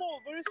now.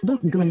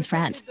 Luke Nguyen's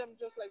France.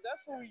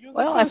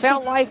 Well, I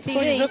found live TV.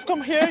 So you just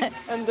come here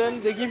and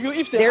then they give you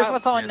if they There's have.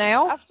 what's on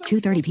now.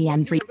 2:30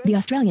 p.m. 3. The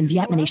Australian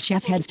Vietnamese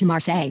chef heads to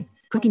Marseille,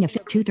 cooking at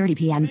 2:30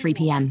 p.m. 3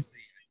 p.m.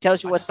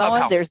 Tells you what's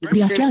on. There's the The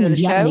description of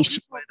Australian the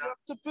show.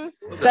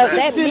 Vietnamese. So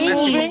that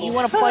means you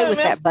want to play with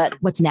that button.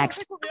 What's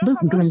next? Luke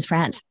Nguyen's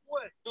France.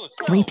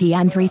 3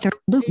 p.m. 3:30.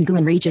 Luke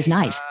Nguyen reaches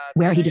Nice,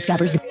 where he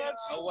discovers the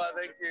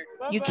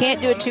You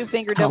can't do a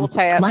two-finger double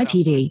tap live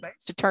TV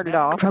to turn it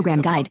off.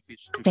 program guide,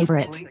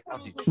 favorites,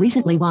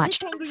 recently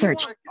watched,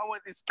 search,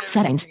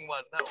 settings,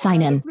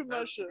 sign in.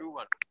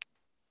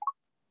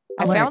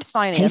 I found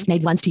sign in.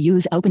 TasteMade wants to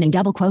use opening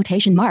double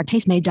quotation mark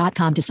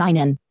tastemade.com to sign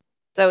in.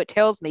 So it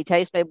tells me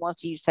TasteMade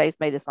wants to use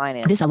TasteMade to sign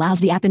in. This allows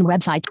the app and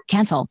website.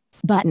 Cancel.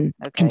 Button.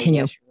 Okay,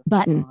 Continue. yeah, sure.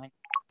 Button.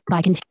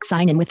 Fine.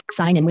 Sign in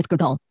with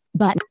Google.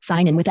 Button.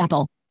 Sign in with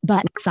Apple.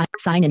 Button.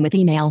 Sign in with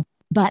email.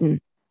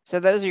 Button. So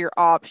those are your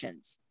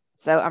options.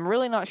 So I'm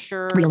really not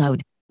sure.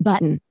 Reload.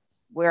 Button.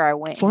 Where I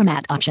went.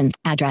 Format options.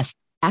 Address.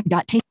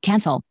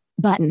 Cancel.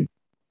 Button.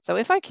 So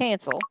if I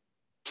cancel.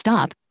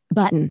 Stop.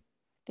 Button.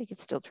 I think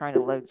it's still trying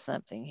to load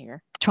something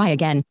here. Try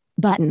again.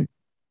 Button.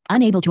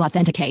 Unable to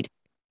authenticate.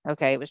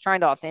 Okay, it was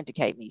trying to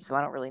authenticate me, so I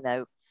don't really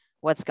know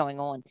what's going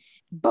on.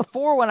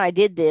 Before, when I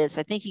did this,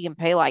 I think you can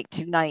pay like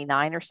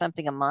 $2.99 or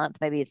something a month.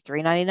 Maybe it's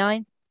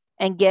 $3.99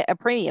 and get a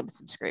premium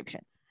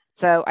subscription.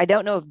 So I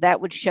don't know if that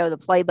would show the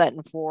play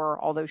button for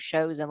all those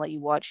shows and let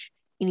you watch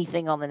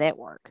anything on the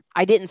network.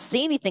 I didn't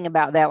see anything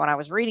about that when I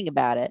was reading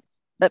about it,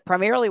 but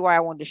primarily why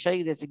I wanted to show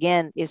you this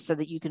again is so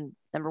that you can,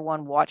 number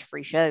one, watch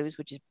free shows,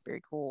 which is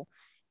very cool.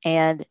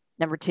 And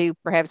number two,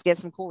 perhaps get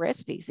some cool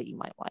recipes that you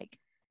might like.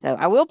 So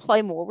I will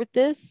play more with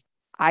this.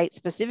 I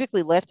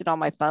specifically left it on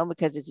my phone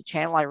because it's a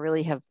channel I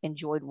really have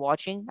enjoyed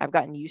watching. I've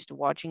gotten used to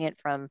watching it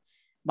from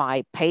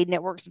my paid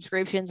network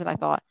subscriptions. And I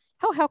thought,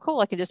 how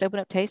cool. I could just open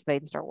up TasteMade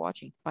and start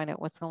watching, find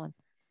out what's on.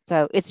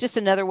 So it's just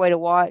another way to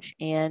watch.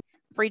 And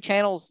free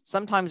channels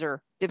sometimes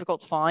are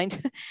difficult to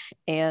find.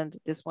 And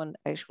this one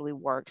actually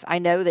works. I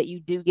know that you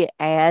do get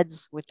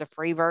ads with the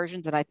free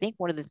versions. And I think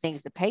one of the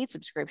things the paid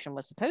subscription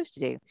was supposed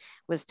to do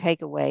was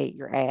take away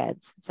your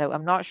ads. So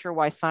I'm not sure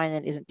why sign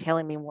in isn't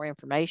telling me more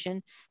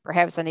information.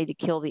 Perhaps I need to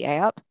kill the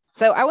app.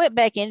 So I went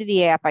back into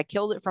the app. I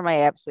killed it from my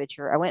app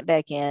switcher. I went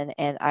back in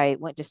and I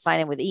went to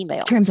sign in with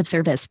email. Terms of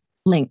service.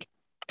 Link.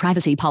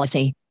 Privacy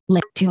policy.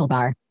 Link.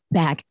 Toolbar.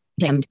 Back.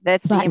 Dimmed.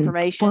 That's button, the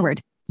information.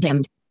 Forward.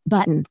 Dimmed.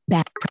 Button.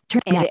 Back.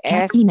 And it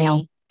asked email.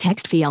 me,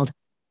 text field.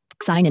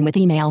 Sign in with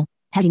email.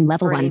 Heading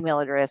level for 1. Email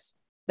address,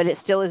 but it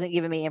still isn't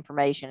giving me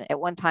information. At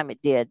one time it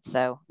did,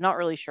 so not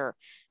really sure.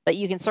 But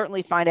you can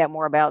certainly find out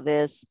more about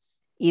this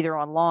either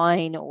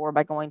online or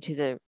by going to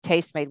the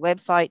TasteMade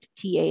website,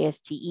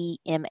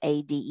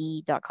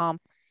 TasteMade.com,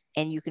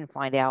 and you can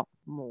find out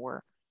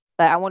more.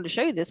 But I wanted to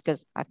show you this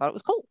because I thought it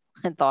was cool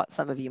and thought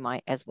some of you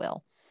might as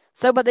well.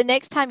 So, but the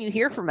next time you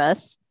hear from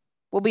us,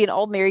 we'll be an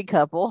old married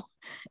couple,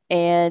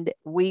 and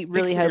we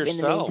really hope in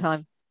the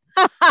meantime,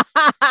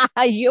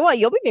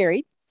 you'll be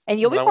married and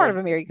you'll be part of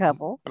a married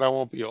couple. But I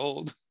won't be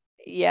old.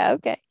 Yeah,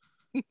 okay.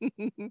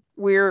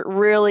 We're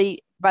really,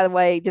 by the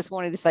way, just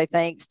wanted to say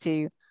thanks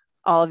to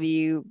all of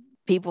you.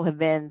 People have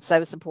been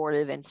so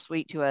supportive and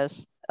sweet to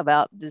us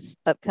about this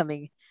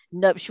upcoming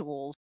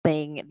nuptials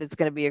thing that's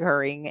going to be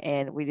occurring,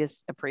 and we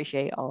just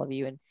appreciate all of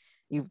you, and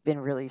you've been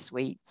really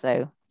sweet.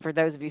 So for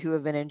those of you who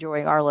have been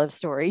enjoying our love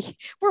story,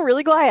 we're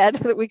really glad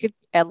that we could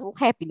add a little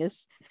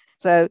happiness.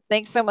 So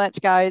thanks so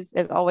much, guys,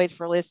 as always,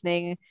 for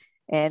listening.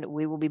 And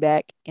we will be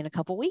back in a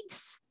couple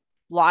weeks,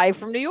 live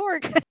from New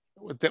York.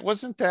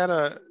 Wasn't that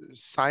a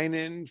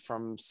sign-in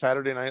from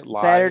Saturday Night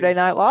Live? Saturday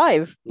Night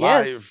Live.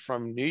 Live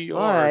from New York.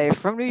 Live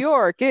from New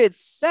York. It's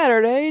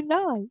Saturday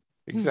night.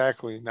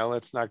 Exactly. Now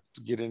let's not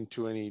get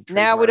into any.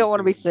 Now we don't want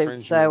to be sued,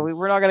 so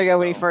we're not going to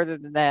go any further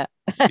than that.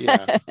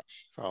 Yeah.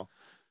 So,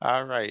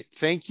 all right.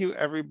 Thank you,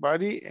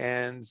 everybody,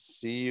 and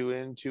see you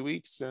in 2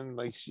 weeks. And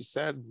like she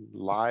said,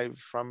 live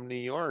from New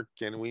York,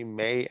 and we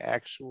may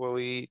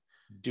actually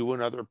do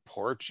another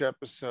porch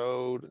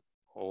episode,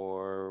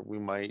 or we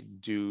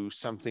might do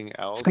something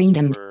else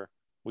where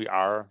we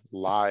are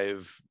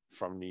live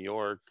from New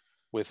York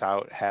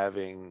without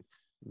having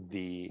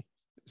the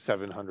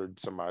 700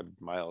 some odd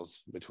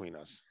miles between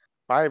us.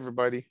 Bye,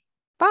 everybody.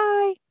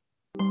 Bye.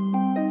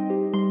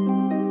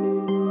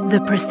 The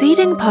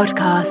preceding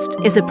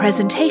podcast is a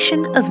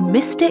presentation of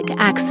Mystic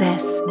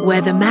Access,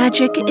 where the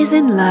magic is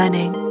in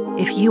learning.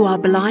 If you are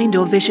blind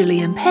or visually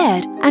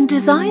impaired and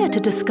desire to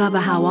discover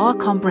how our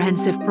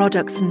comprehensive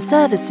products and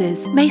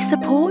services may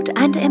support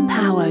and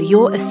empower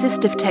your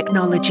assistive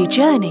technology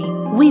journey,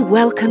 we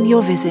welcome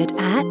your visit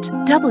at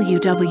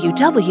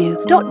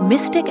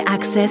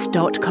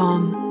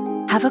www.mysticaccess.com.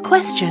 Have a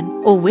question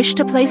or wish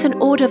to place an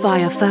order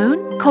via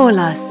phone? Call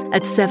us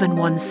at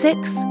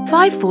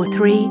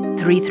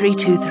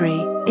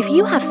 716-543-3323. If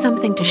you have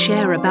something to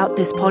share about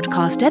this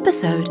podcast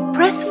episode,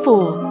 press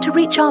 4 to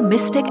reach our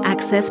Mystic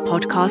Access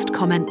podcast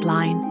comment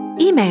line.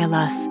 Email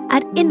us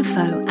at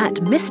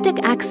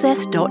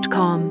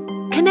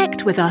info@mysticaccess.com.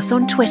 Connect with us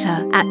on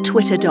Twitter at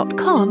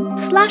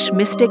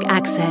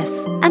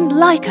twitter.com/mysticaccess and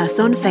like us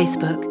on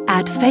Facebook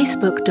at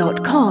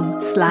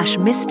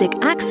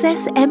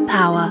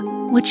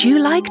facebook.com/mysticaccessempower. Would you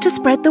like to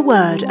spread the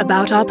word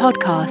about our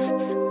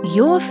podcasts?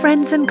 Your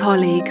friends and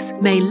colleagues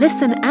may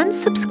listen and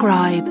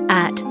subscribe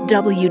at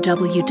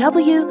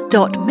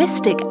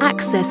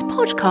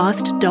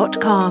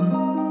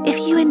www.mysticaccesspodcast.com. If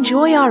you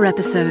enjoy our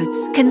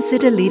episodes,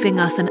 consider leaving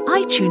us an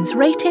iTunes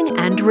rating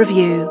and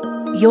review.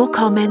 Your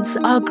comments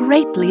are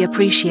greatly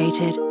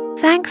appreciated.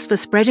 Thanks for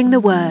spreading the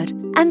word,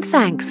 and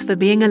thanks for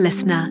being a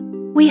listener.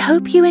 We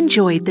hope you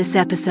enjoyed this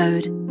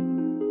episode.